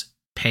studios,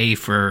 pay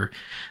for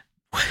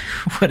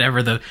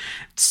whatever the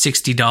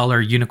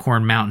 $60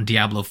 Unicorn Mountain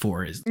Diablo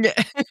 4 is.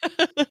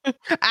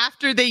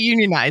 After they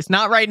unionize,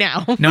 not right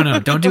now. No,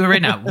 don't do it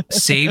right now.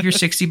 Save your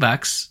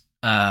 $60.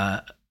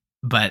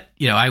 But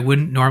I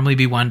wouldn't normally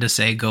be one to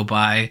say go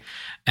buy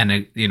an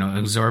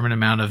exorbitant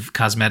amount of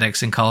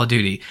cosmetics in Call of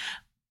Duty.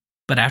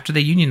 But after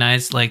they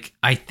unionize, like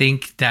I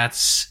think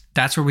that's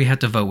where we have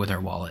to vote with our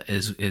wallet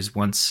is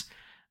once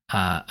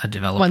a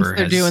developer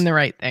they're doing the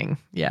right thing.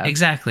 Yeah,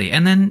 exactly.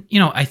 And then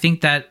I think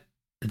that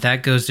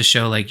goes to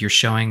show, like, you're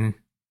showing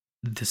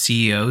the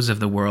CEOs of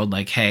the world,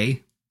 like,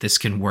 hey, this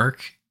can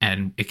work,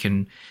 and it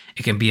can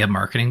be a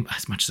marketing,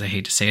 as much as I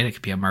hate to say it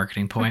could be a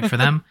marketing point for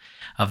them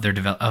of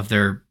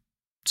their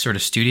sort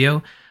of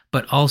studio,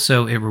 but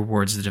also it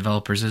rewards the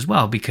developers as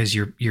well, because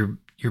you're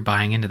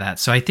buying into that.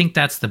 So I think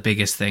that's the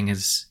biggest thing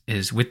is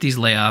with these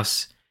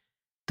layoffs,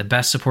 the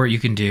best support you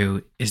can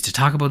do is to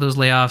talk about those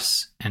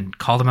layoffs and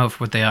call them out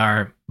for what they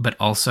are, but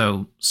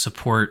also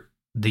support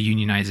the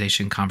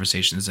unionization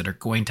conversations that are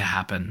going to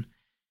happen.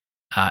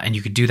 And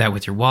you could do that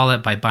with your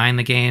wallet by buying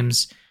the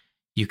games.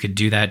 You could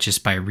do that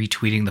just by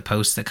retweeting the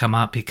posts that come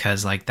up,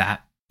 because like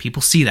that,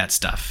 people see that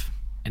stuff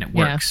and it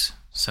works.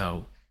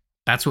 So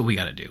that's what we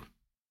got to do.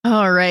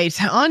 All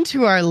right, on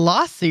to our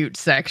lawsuit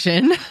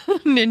section.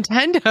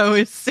 Nintendo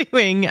is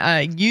suing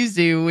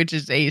Yuzu, which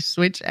is a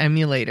Switch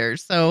emulator.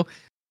 So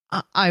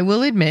I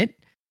will admit,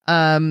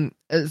 a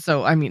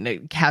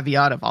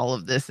caveat of all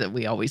of this that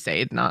we always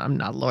say, I'm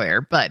not a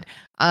lawyer, but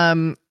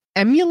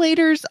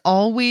emulators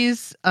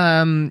always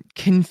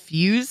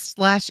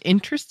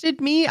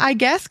confused/interested me, I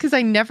guess, because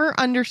I never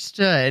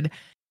understood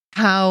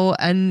how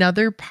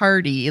another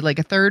party, like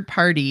a third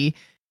party,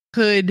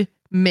 could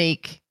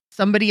make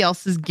somebody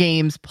else's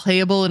games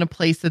playable in a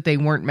place that they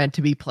weren't meant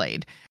to be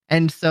played.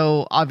 And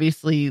so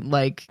obviously,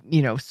 like,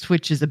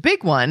 Switch is a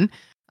big one.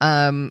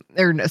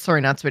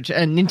 Not Switch.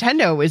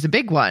 Nintendo is a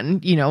big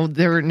one.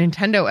 There were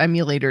Nintendo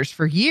emulators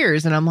for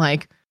years. And I'm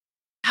like,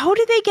 how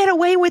do they get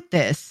away with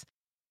this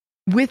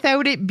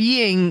without it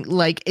being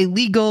like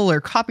illegal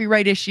or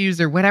copyright issues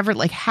or whatever?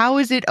 Like, how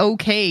is it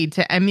okay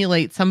to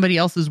emulate somebody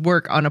else's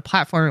work on a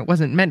platform it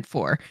wasn't meant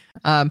for?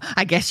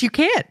 I guess you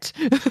can't.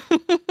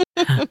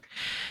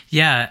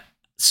 Yeah.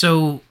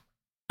 So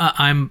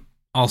I'm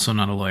also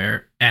not a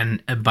lawyer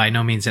and by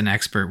no means an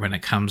expert when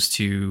it comes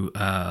to,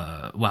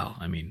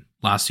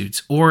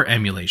 lawsuits or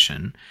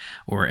emulation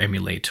or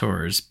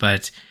emulators,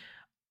 but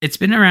it's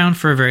been around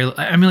for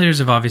emulators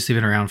have obviously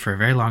been around for a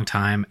very long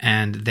time,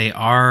 and they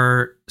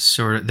are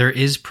there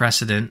is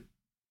precedent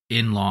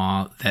in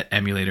law that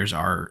emulators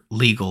are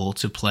legal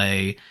to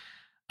play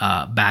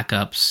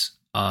backups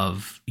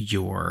of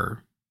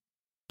your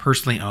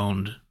personally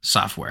owned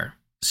software.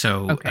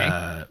 So,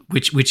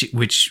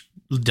 which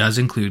does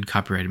include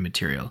copyrighted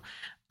material.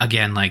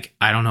 Again, like,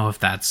 I don't know if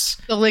that's...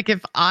 So, like,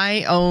 if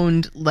I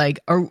owned, like,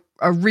 a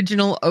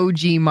original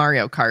OG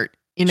Mario Kart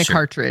in a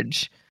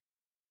cartridge,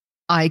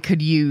 I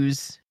could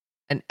use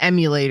an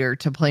emulator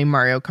to play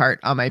Mario Kart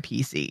on my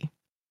PC.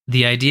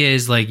 The idea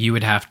is like you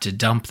would have to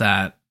dump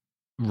that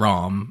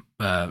ROM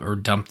or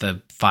dump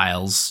the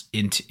files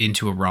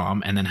into a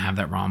ROM and then have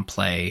that ROM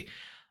play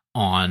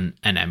on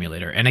an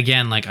emulator. And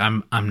again, like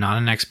I'm not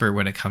an expert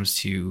when it comes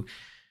to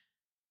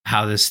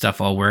how this stuff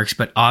all works,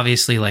 but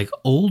obviously like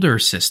older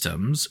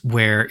systems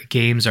where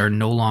games are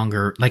no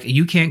longer like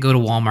you can't go to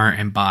Walmart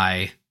and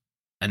buy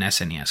an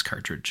SNES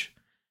cartridge.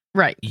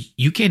 Right.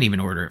 You can't even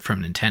order it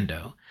from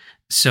Nintendo.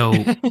 So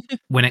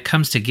when it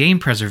comes to game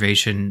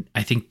preservation,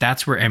 I think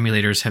that's where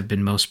emulators have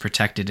been most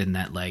protected in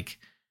that, like,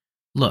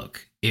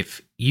 look,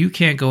 if you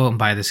can't go out and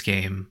buy this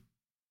game,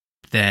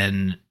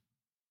 then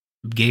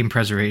game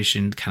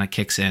preservation kind of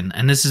kicks in.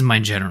 And this is my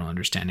general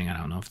understanding. I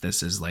don't know if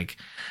this is like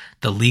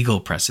the legal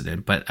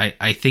precedent, but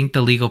I think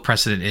the legal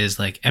precedent is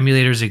like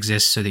emulators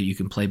exist so that you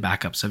can play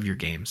backups of your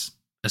games,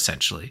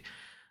 essentially.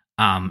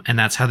 And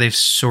that's how they've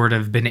sort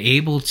of been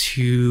able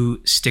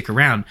to stick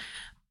around.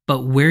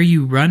 But where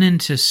you run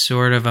into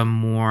sort of a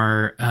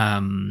more,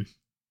 I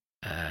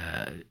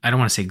don't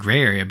want to say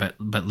gray area, but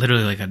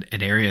literally like an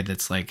area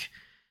that's like,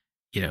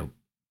 you know,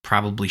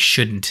 probably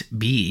shouldn't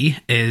be,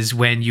 is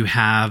when you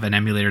have an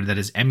emulator that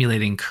is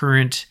emulating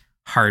current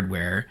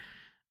hardware,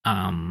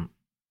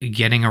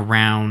 getting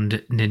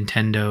around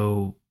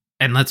Nintendo.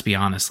 And let's be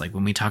honest, like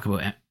when we talk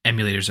about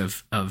emulators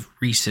of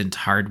recent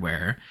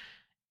hardware,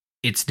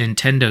 it's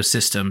Nintendo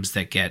systems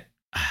that get,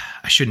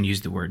 I shouldn't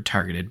use the word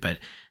targeted, but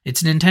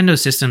it's Nintendo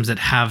systems that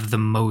have the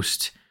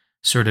most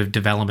sort of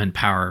development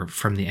power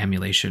from the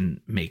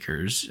emulation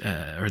makers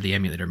or the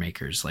emulator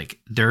makers. Like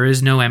there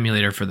is no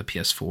emulator for the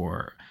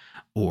PS4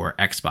 or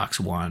Xbox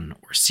One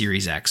or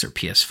Series X or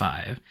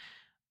PS5.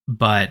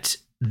 But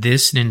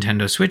this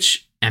Nintendo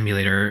Switch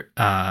emulator,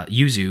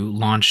 Yuzu,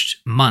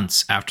 launched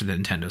months after the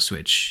Nintendo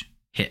Switch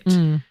hit.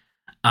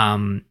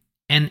 And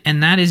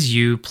that is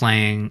you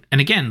playing,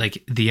 and again,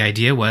 like the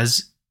idea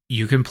was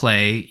you can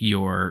play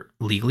your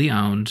legally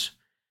owned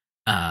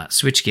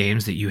Switch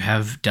games that you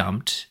have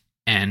dumped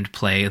and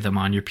play them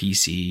on your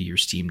PC, your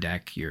Steam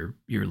Deck, your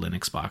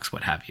Linux box,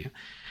 what have you.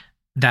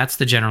 That's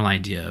the general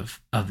idea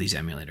of these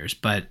emulators.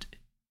 But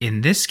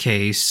in this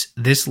case,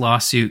 this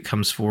lawsuit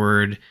comes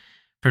forward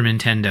from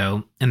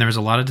Nintendo, and there was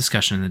a lot of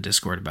discussion in the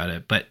Discord about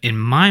it. But in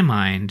my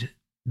mind,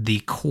 the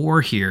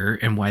core here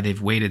and why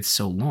they've waited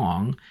so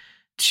long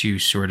to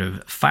sort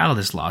of file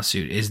this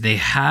lawsuit is they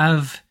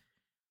have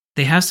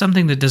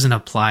something that doesn't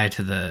apply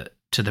to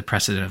the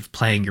precedent of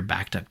playing your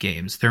backed up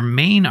games. Their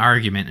main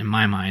argument, in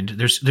my mind,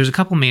 there's a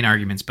couple main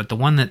arguments, but the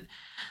one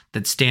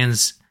that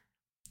stands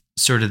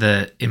sort of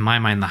in my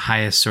mind, the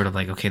highest sort of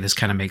like, okay, this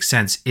kind of makes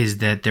sense, is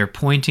that they're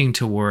pointing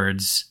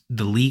towards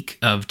the leak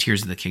of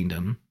Tears of the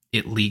Kingdom.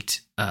 It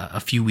leaked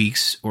a few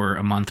weeks or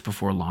a month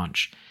before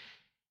launch,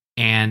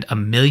 and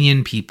 1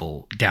 million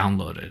people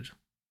downloaded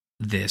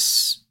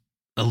this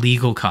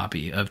illegal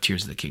copy of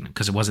Tears of the Kingdom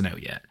because it wasn't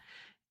out yet,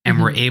 and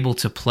were able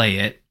to play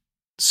it,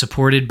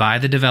 supported by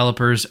the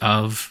developers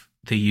of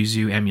the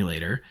Yuzu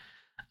emulator,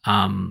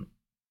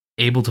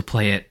 able to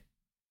play it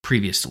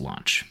previous to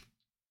launch.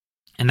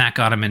 And that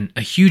got them in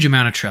a huge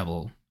amount of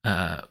trouble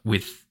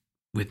with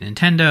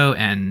Nintendo,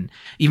 and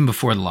even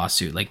before the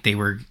lawsuit, like they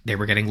were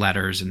getting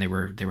letters and they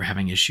were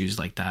having issues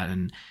like that.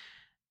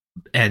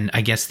 And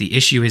I guess the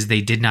issue is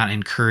they did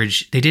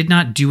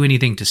not do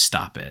anything to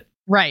stop it.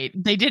 Right.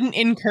 They didn't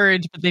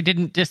encourage, but they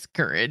didn't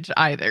discourage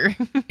either.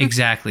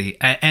 Exactly.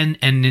 And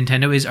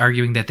Nintendo is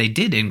arguing that they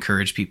did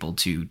encourage people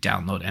to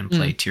download and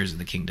play Tears of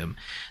the Kingdom.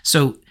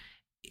 So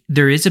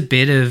there is a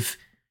bit of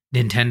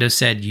Nintendo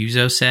said,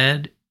 Yuzo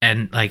said,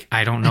 and like,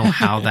 I don't know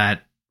how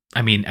that,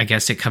 I mean, I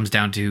guess it comes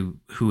down to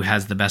who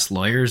has the best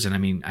lawyers. And I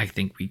mean, I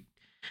think we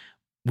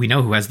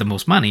know who has the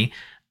most money.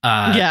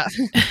 Yeah.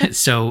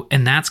 So,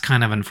 and that's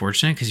kind of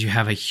unfortunate because you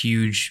have a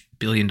huge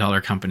billion-dollar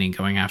company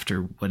going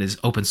after what is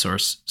open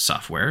source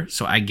software.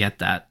 So I get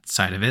that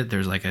side of it.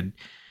 There's like a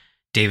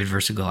David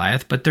versus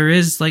Goliath, but there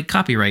is like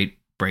copyright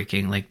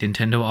breaking. Like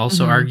Nintendo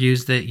also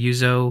argues that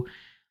Yuzo,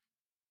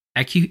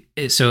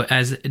 so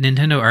as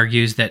Nintendo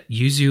argues that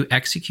Yuzu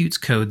executes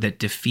code that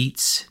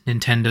defeats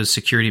Nintendo's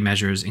security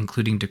measures,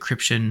 including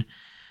decryption,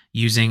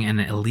 using an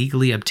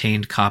illegally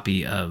obtained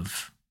copy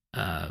of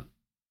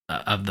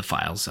the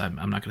files. I'm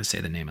not going to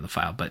say the name of the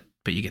file, but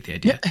you get the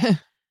idea.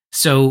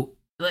 So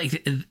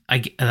like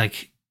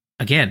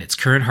again, it's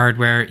current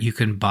hardware. You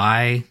can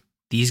buy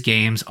these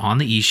games on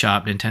the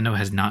eShop. Nintendo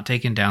has not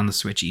taken down the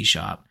Switch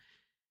eShop.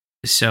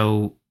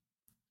 So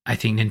I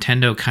think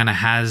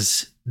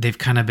Nintendo they've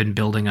kind of been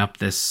building up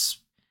this,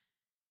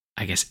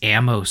 I guess,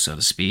 ammo, so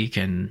to speak.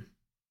 And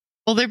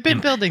well, they've been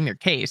building their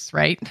case,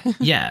 right?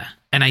 Yeah.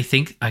 And I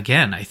think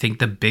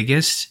the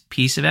biggest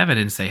piece of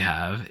evidence they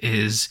have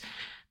is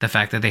the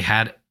fact that they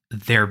had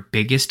their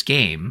biggest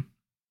game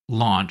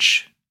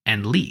launch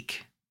and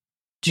leak.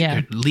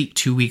 Leak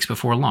 2 weeks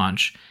before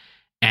launch.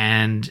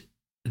 And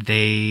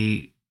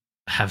they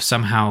have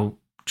somehow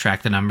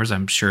tracked the numbers,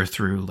 I'm sure,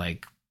 through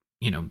like,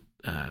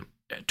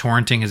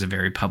 torrenting is a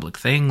very public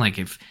thing. Like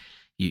if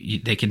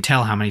they can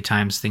tell how many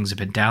times things have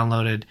been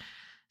downloaded.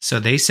 So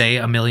they say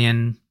 1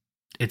 million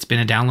it's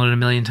been downloaded a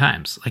million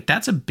times. Like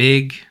that's a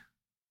big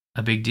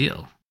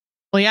deal.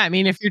 Well, yeah, I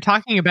mean, if you're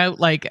talking about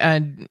like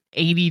an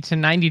 $80 to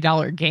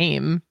 $90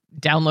 game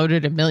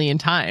downloaded a million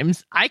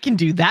times, I can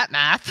do that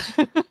math.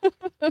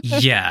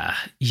 Yeah.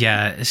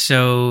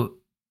 So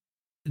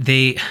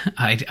I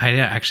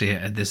actually,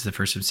 this is the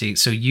first I'm seeing.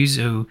 So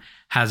Yuzu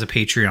has a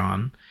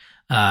Patreon,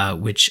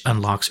 which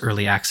unlocks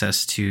early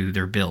access to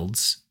their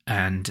builds,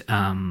 and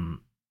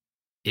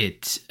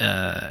it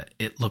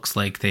looks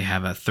like they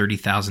have a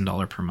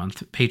 $30,000 per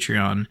month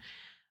Patreon.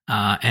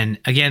 And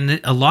again,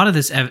 a lot of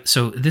this.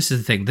 So this is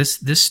the thing.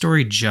 This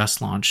story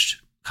just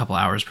launched a couple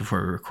hours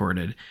before we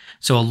recorded.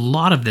 So a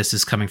lot of this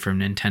is coming from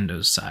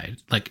Nintendo's side.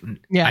 Like,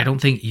 Yeah. I don't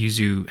think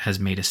Yuzu has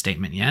made a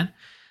statement yet,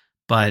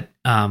 but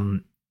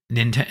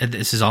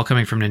this is all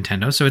coming from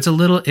Nintendo. So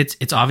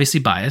it's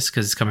obviously biased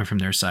because it's coming from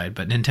their side.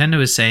 But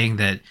Nintendo is saying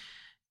that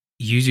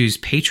Yuzu's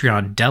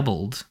Patreon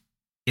doubled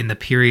in the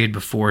period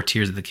before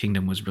Tears of the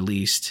Kingdom was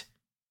released.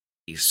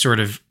 He's sort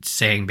of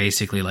saying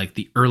basically like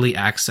the early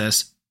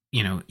access,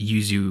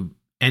 Yuzu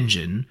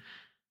engine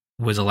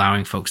was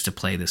allowing folks to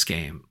play this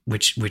game,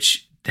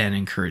 which then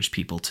encouraged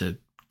people to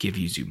give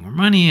Yuzu more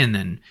money and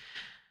then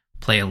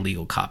play a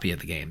legal copy of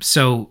the game.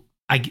 So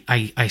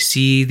I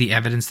see the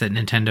evidence that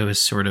Nintendo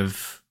has sort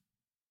of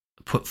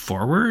put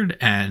forward,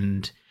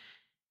 and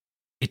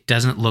it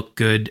doesn't look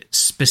good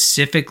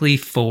specifically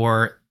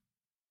for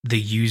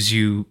the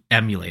Yuzu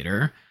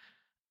emulator.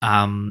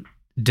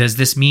 Does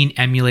this mean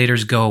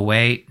emulators go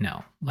away?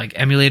 No. Like,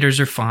 emulators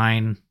are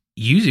fine.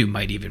 Yuzu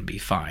might even be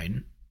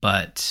fine,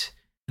 but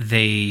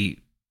they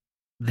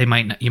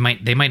might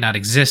not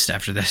exist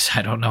after this.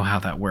 I don't know how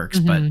that works,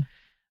 but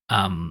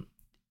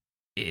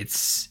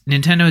it's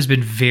Nintendo has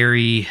been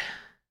very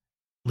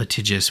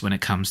litigious when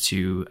it comes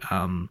to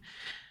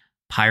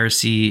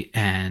piracy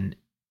and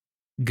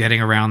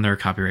getting around their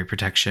copyright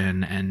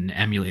protection and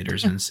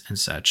emulators and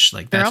such.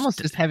 Like, they're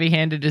almost as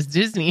heavy-handed as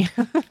Disney.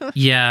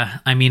 Yeah,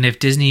 I mean, if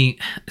Disney,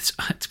 it's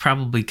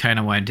probably kind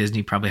of why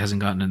Disney probably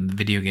hasn't gotten in the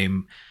video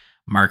game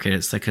market.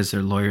 It's like because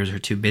their lawyers are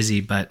too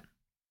busy. But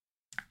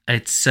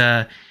it's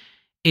it'll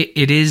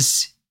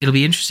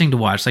be interesting to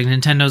watch. Like,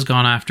 Nintendo's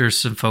gone after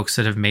some folks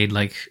that have made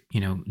like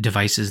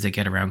devices that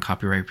get around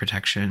copyright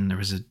protection. There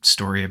was a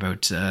story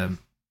about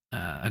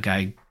a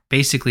guy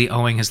basically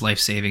owing his life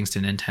savings to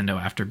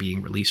Nintendo after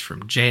being released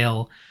from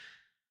jail.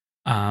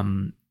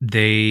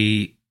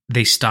 They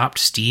stopped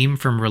Steam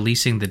from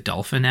releasing the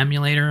Dolphin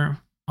emulator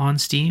on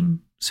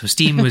Steam. So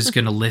Steam was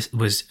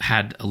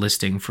had a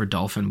listing for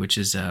Dolphin, which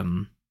is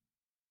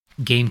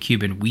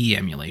GameCube and Wii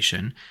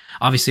emulation.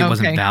 Obviously, it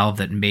wasn't Valve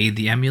that made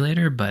the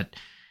emulator, but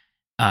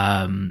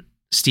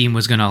Steam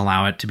was going to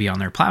allow it to be on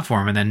their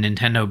platform. And then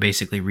Nintendo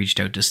basically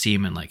reached out to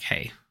Steam and like,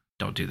 hey,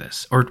 don't do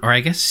this. Or I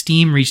guess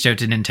Steam reached out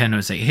to Nintendo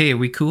and say, hey, are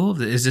we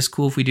cool? Is this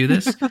cool if we do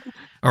this?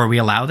 Or we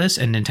allow this?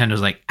 And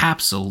Nintendo's like,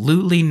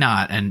 absolutely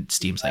not. And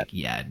Steam's like,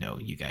 yeah, no,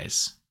 you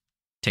guys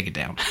take it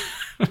down.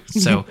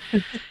 So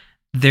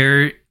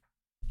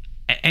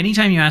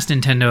anytime you ask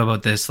Nintendo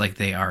about this, like,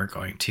 they are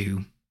going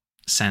to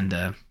send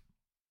a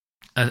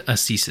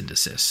cease and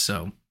desist.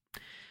 So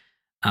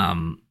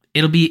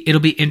it'll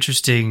be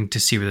interesting to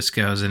see where this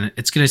goes, and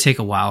it's going to take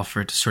a while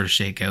for it to sort of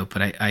shake out.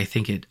 But I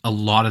think a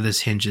lot of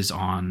this hinges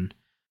on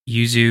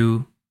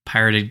Yuzu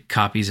pirated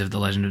copies of The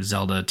Legend of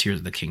Zelda: Tears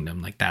of the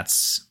Kingdom. Like,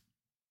 that's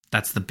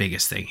the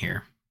biggest thing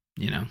here.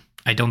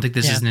 I don't think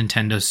this is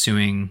Nintendo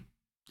suing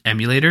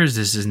emulators.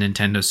 This is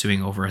Nintendo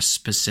suing over a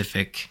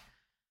specific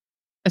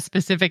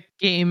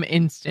game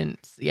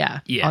instance.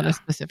 Yeah. On a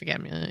specific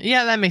emulator.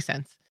 Yeah, that makes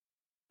sense.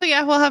 So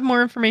yeah, we'll have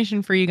more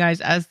information for you guys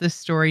as this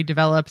story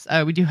develops.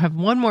 We do have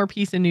one more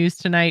piece of news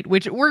tonight,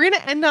 which we're going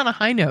to end on a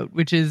high note,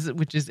 which is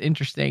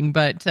interesting.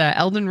 But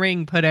Elden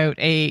Ring put out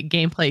a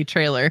gameplay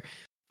trailer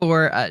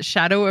for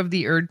Shadow of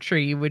the Erd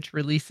Tree, which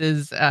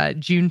releases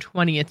June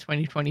 20th,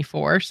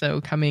 2024.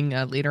 So coming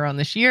later on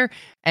this year.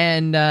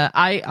 And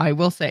I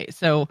will say,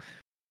 so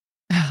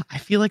I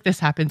feel like this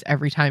happens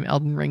every time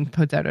Elden Ring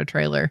puts out a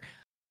trailer.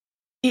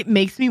 It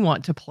makes me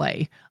want to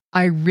play.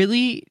 I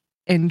really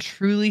and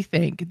truly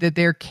think that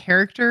their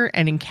character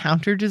and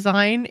encounter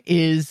design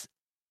is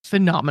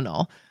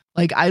phenomenal.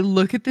 Like, I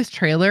look at this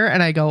trailer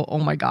and I go, oh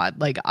my God,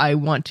 like, I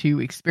want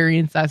to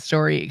experience that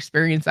story,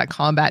 experience that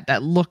combat.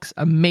 That looks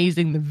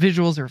amazing. The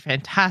visuals are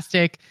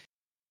fantastic.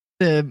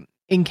 The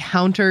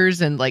encounters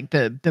and like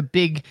the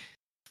big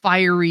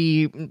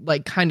fiery,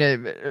 like, kind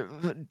of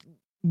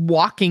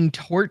walking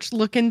torch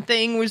looking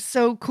thing was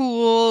so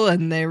cool.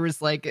 And there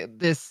was like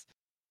this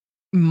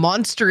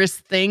monstrous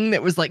thing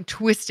that was like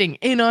twisting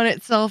in on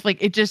itself. Like,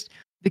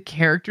 the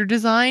character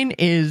design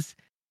is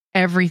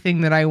everything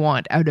that I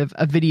want out of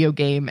a video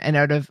game and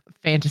out of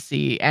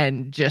fantasy,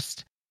 and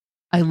just,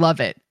 I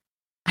love it.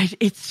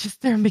 It's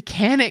just their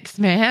mechanics,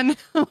 man.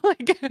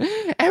 Like,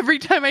 every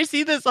time I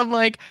see this, I'm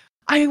like,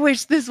 I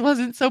wish this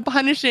wasn't so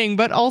punishing,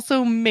 but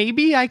also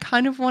maybe I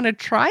kind of want to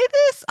try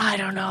this. I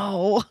don't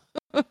know.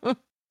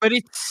 But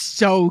it's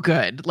so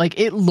good. Like,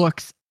 it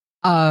looks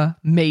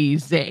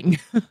amazing.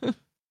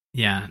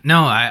 Yeah,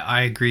 no,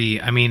 I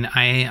agree. I mean,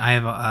 I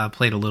have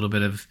played a little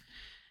bit of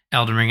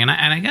Elden Ring, and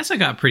I guess I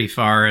got pretty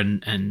far,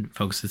 and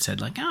folks had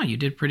said like, "Oh, you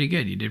did pretty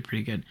good. You did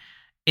pretty good."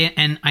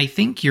 And I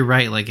think you're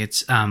right. Like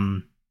it's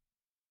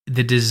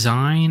the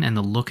design and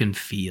the look and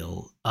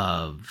feel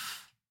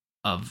of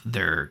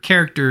their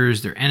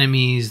characters, their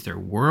enemies, their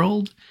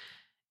world.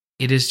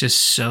 It is just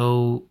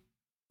so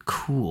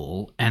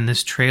cool, and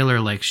this trailer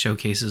like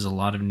showcases a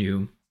lot of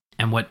new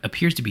and what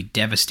appears to be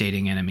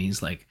devastating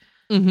enemies. Like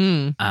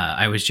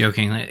I was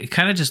joking, like, it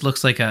kind of just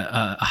looks like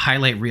a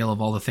highlight reel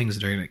of all the things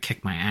that are going to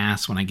kick my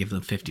ass when I give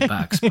them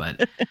 $50.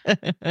 But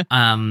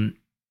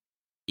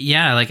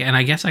yeah, like, and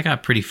I guess I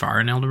got pretty far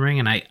in Elden Ring,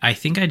 and I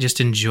think I just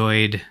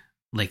enjoyed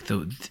like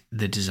the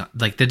design.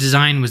 Like the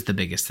design was the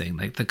biggest thing.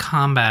 Like the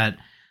combat,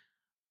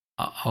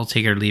 I'll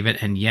take it or leave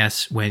it. And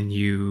yes, when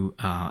you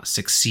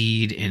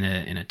succeed in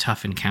a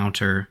tough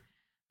encounter,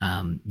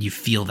 you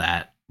feel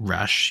that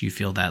rush. You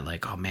feel that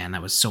like, oh man,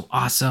 that was so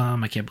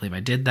awesome. I can't believe I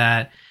did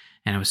that.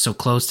 And I was so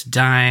close to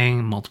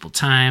dying multiple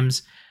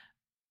times.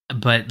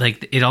 But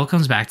like it all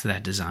comes back to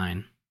that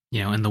design,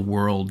 you know, and the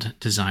world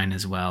design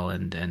as well.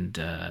 And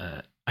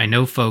I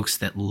know folks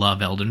that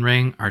love Elden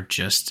Ring are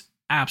just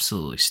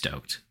absolutely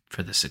stoked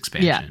for this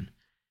expansion.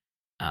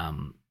 Yeah.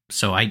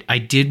 So I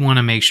did want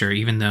to make sure,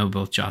 even though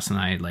both Joss and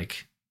I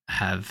like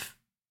have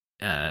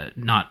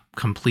not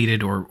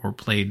completed or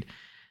played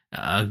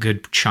a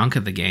good chunk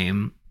of the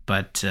game,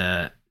 but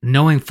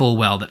knowing full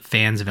well that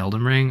fans of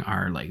Elden Ring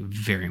are like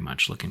very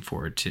much looking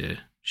forward to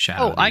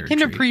Shadow. Oh, I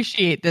can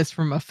appreciate this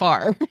from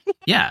afar.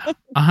 Yeah,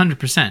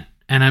 100%.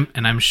 And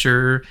I'm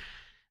sure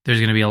there's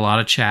going to be a lot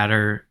of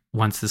chatter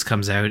once this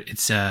comes out.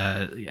 It's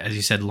as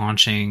you said,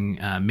 launching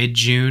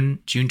mid-June,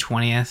 June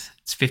 20th.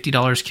 It's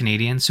 $50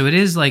 Canadian, so it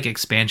is like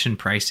expansion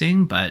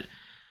pricing. But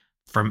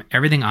from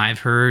everything I've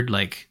heard,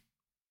 like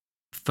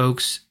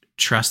folks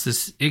trust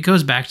this. It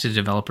goes back to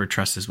developer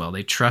trust as well.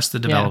 They trust the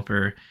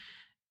developer.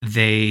 Yeah.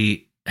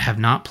 They have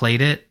not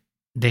played it.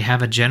 They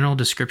have a general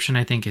description.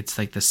 I think it's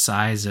like the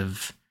size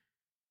of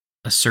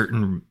a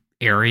certain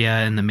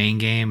area in the main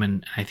game,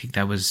 and I think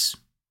that was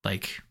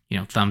like, you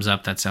know, thumbs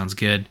up. That sounds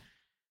good.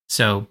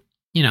 So,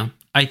 you know,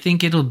 I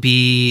think it'll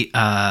be.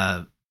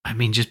 I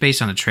mean, just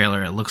based on the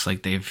trailer, it looks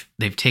like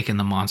they've taken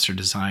the monster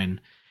design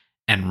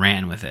and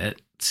ran with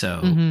it.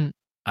 So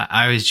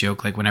I always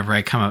joke, like whenever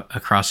I come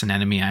across an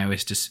enemy, I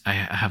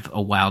have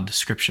a wild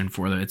description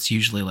for them. It's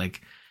usually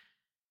like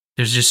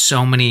there's just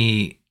so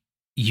many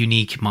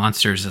unique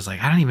monsters. It's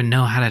like I don't even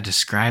know how to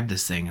describe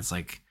this thing. It's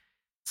like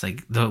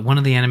one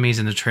of the enemies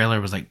in the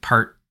trailer was like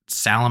part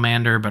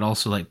salamander, but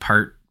also like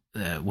part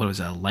what was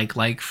it,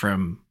 like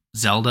from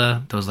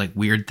Zelda? Those like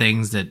weird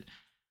things that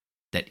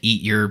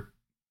eat your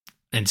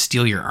and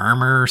steal your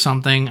armor or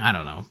something. I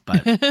don't know,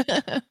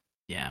 but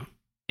yeah,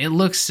 it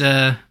looks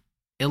like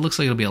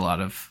it'll be a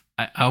lot of.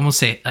 I almost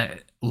say a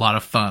lot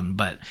of fun,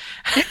 but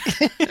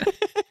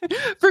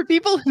for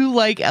people who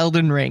like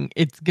Elden Ring,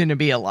 it's gonna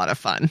be a lot of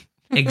fun.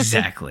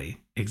 Exactly.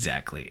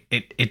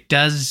 It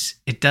does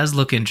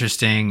look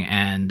interesting,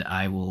 and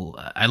I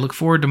look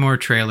forward to more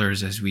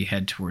trailers as we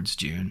head towards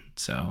June.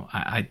 So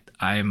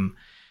I'm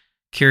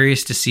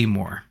curious to see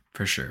more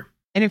for sure.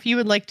 And if you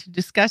would like to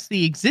discuss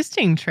the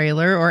existing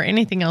trailer or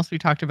anything else we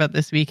talked about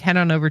this week, head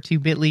on over to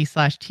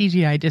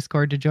bit.ly/TGI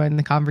Discord to join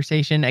the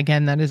conversation.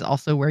 Again, that is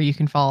also where you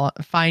can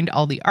find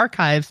all the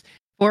archives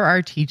for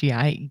our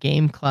TGI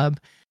Game Club.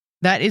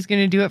 That is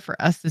going to do it for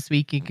us this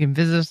week. You can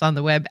visit us on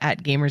the web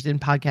at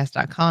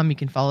gamersinpodcast.com. You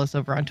can follow us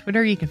over on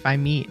Twitter. You can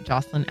find me,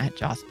 Jocelyn, at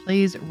Joss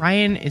Plays.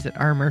 Ryan is at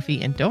R.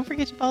 Murphy. And don't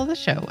forget to follow the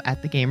show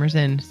at The Gamers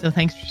Inn. So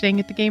thanks for staying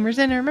at The Gamers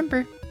Inn. And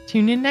remember,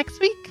 tune in next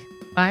week.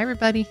 Bye,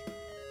 everybody.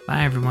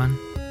 Bye, everyone.